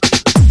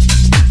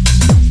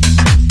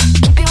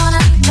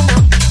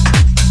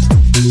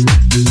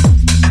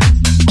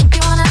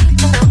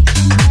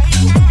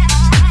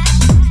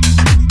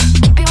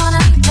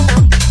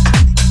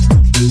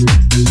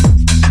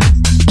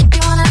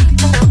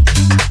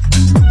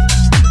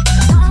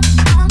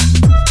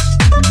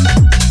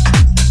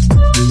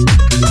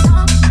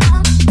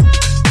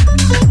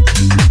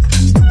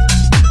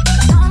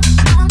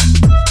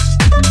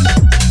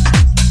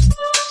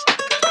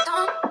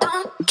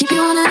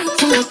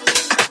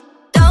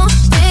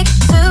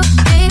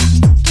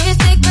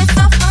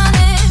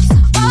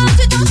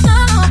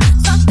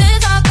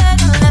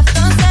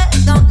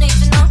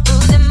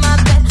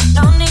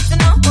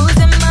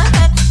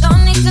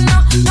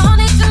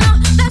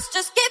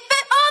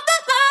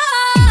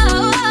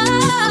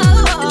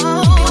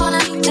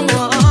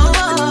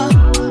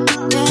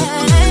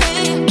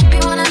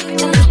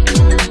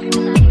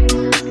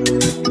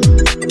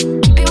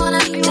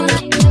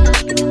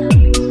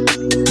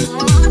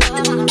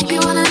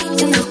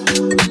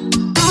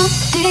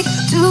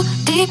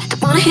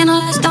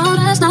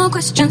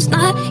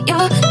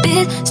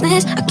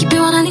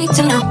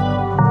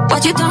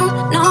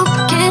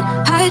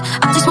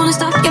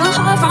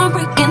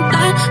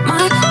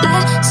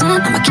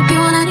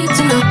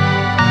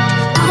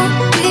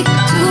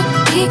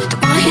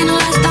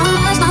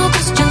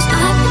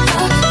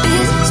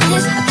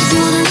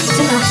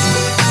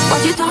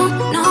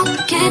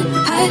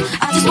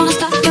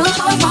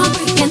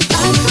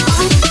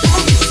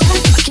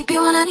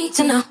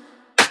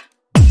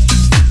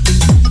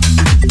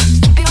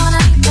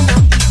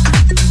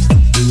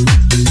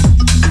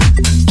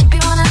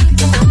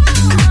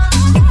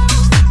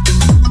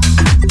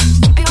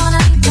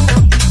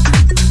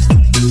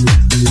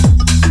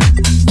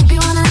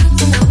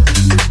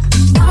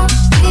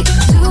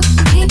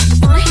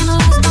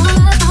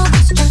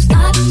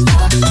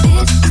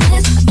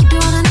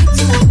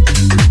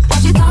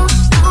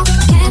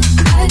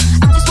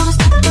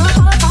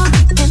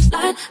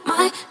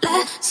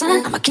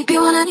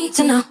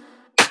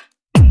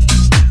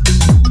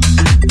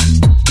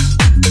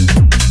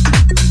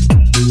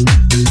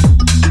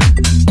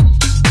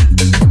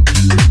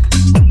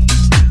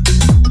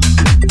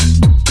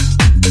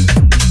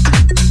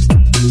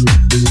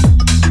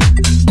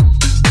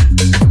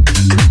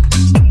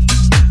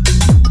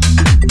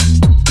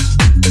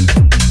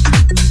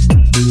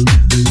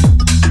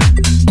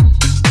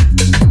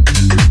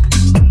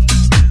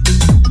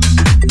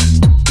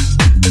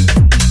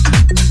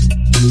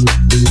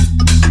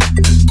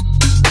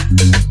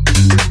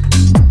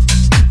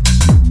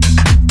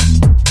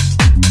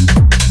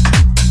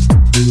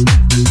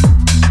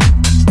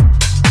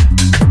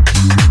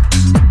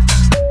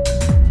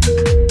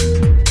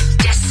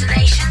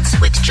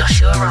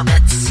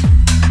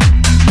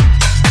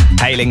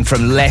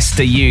 From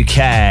Leicester, UK,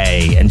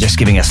 and just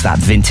giving us that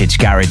vintage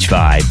garage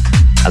vibe.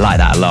 I like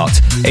that a lot.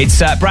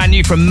 It's brand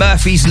new from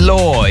Murphy's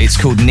Law. It's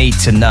called Need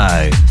to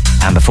Know.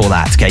 And before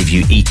that, gave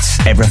you Eats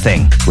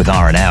Everything with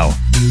R&L.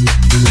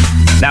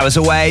 Now, as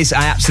always,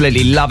 I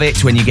absolutely love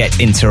it when you get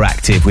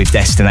interactive with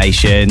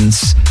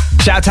destinations.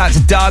 Shout out to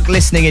Doug,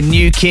 listening in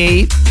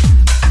Newquay.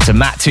 To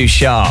Matt Too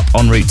Sharp,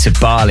 en route to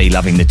Bali,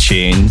 loving the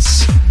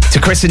tunes. To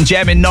Chris and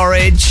Jem in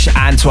Norwich,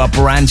 and to our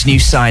brand new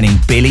signing,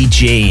 Billie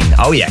Jean.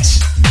 Oh yes,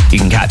 you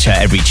can catch her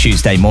every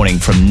Tuesday morning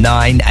from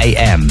 9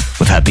 a.m.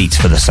 with her Beats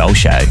for the Soul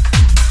show.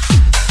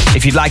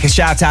 If you'd like a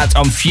shout out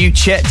on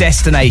future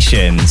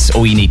destinations,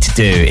 all you need to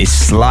do is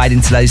slide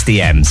into those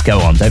DMs. Go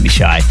on, don't be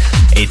shy.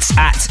 It's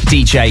at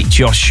DJ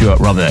Joshua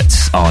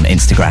Roberts on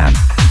Instagram.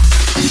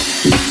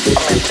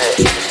 I'm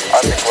into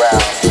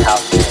underground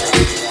house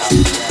music.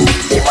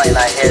 You might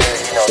not hear,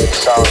 these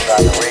songs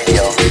on the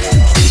radio.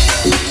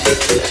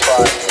 As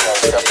far as,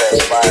 stuff that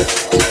inspires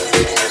me,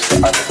 it's just the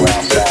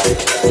underground sound.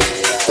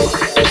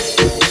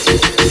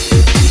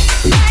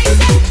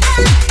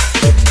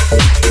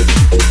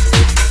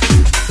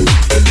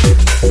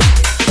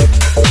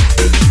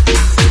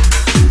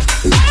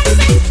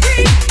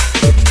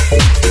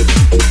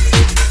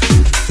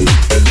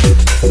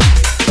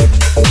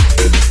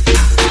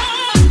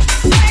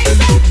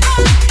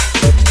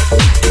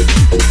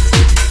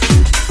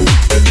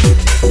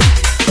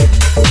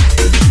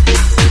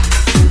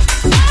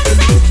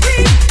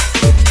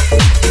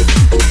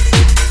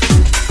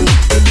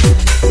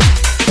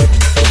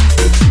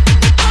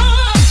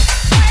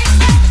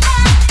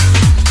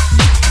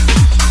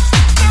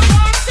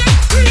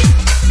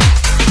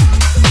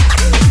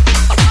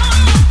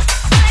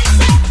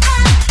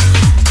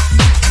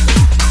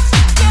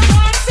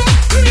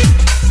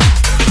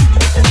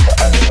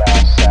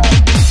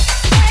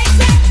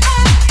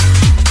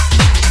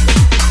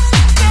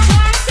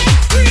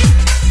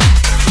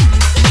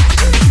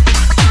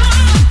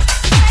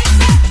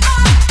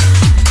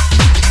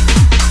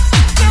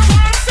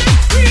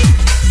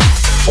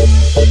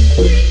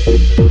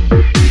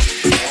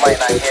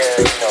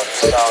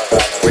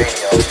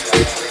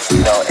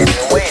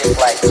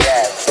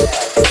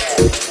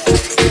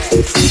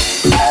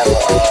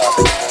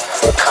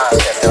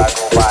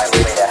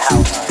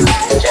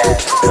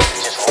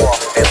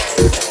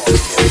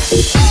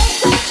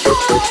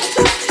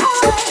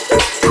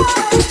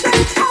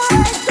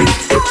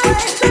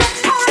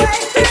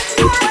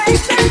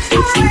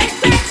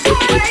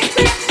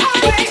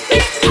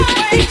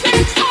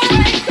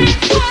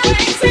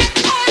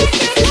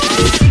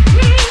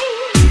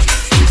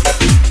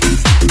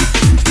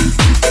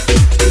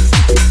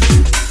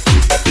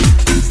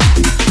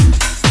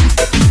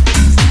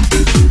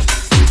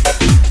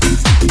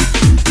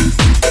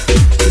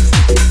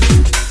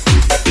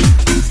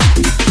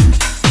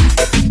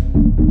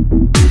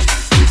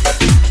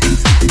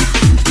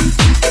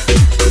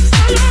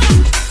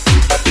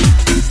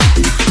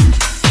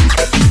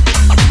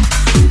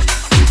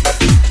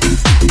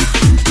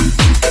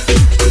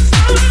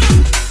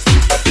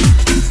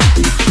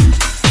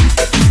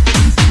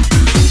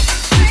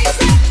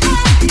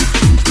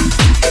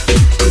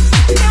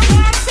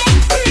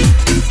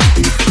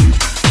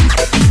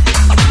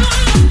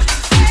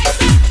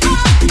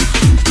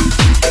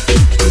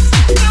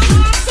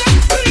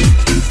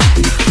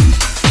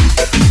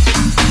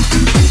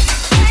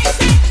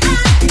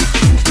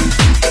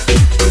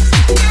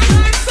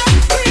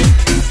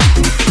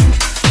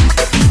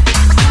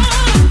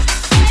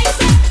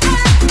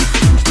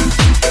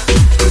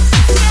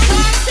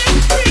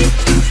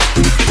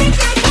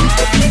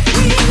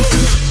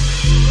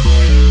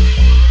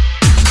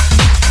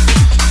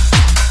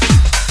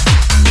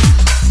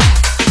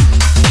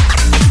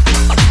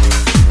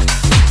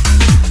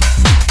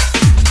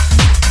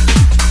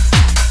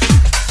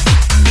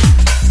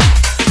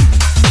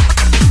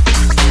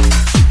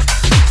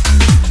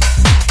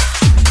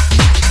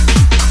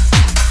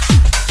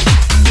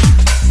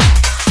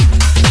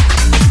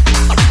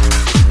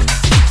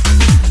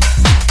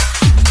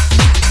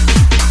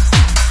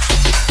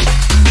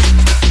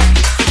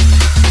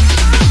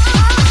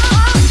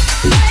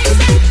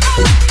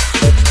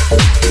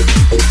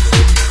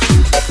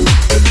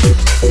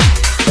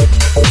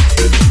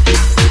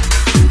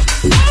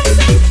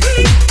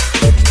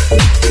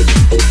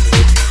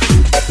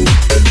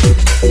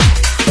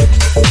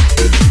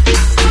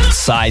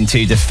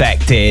 to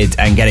Defected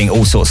and getting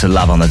all sorts of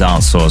love on the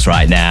dance floors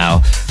right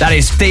now. That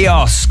is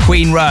Theos,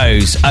 Queen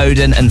Rose,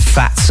 Odin and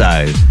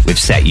Fatso with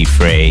Set You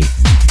Free.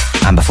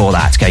 And before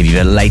that, gave you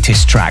the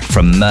latest track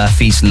from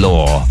Murphy's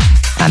Law,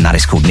 and that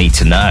is called Need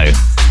to Know.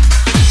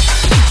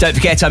 Don't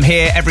forget, I'm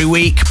here every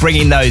week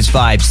bringing those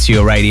vibes to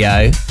your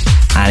radio.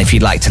 And if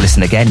you'd like to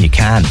listen again, you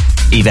can.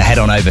 Either head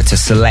on over to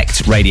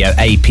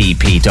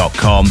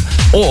selectradioapp.com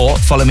or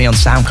follow me on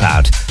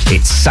SoundCloud.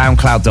 It's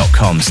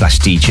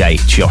soundcloud.com/DJ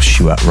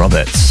Joshua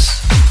Roberts.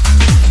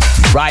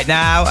 Right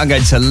now, I'm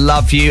going to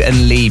love you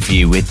and leave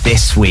you with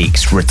this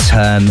week's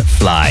Return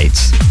Flight.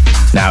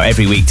 Now,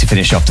 every week to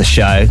finish off the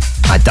show,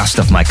 I dust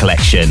off my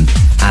collection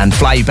and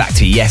fly you back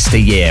to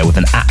yesteryear with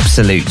an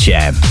absolute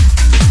gem.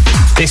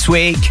 This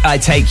week, I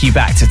take you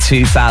back to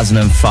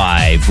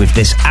 2005 with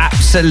this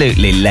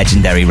absolutely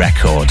legendary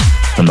record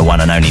from the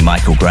one and only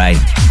Michael Gray.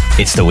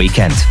 It's The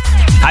Weekend.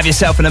 Have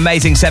yourself an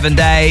amazing 7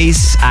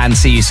 days and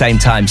see you same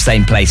time,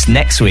 same place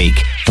next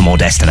week for more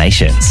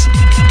destinations.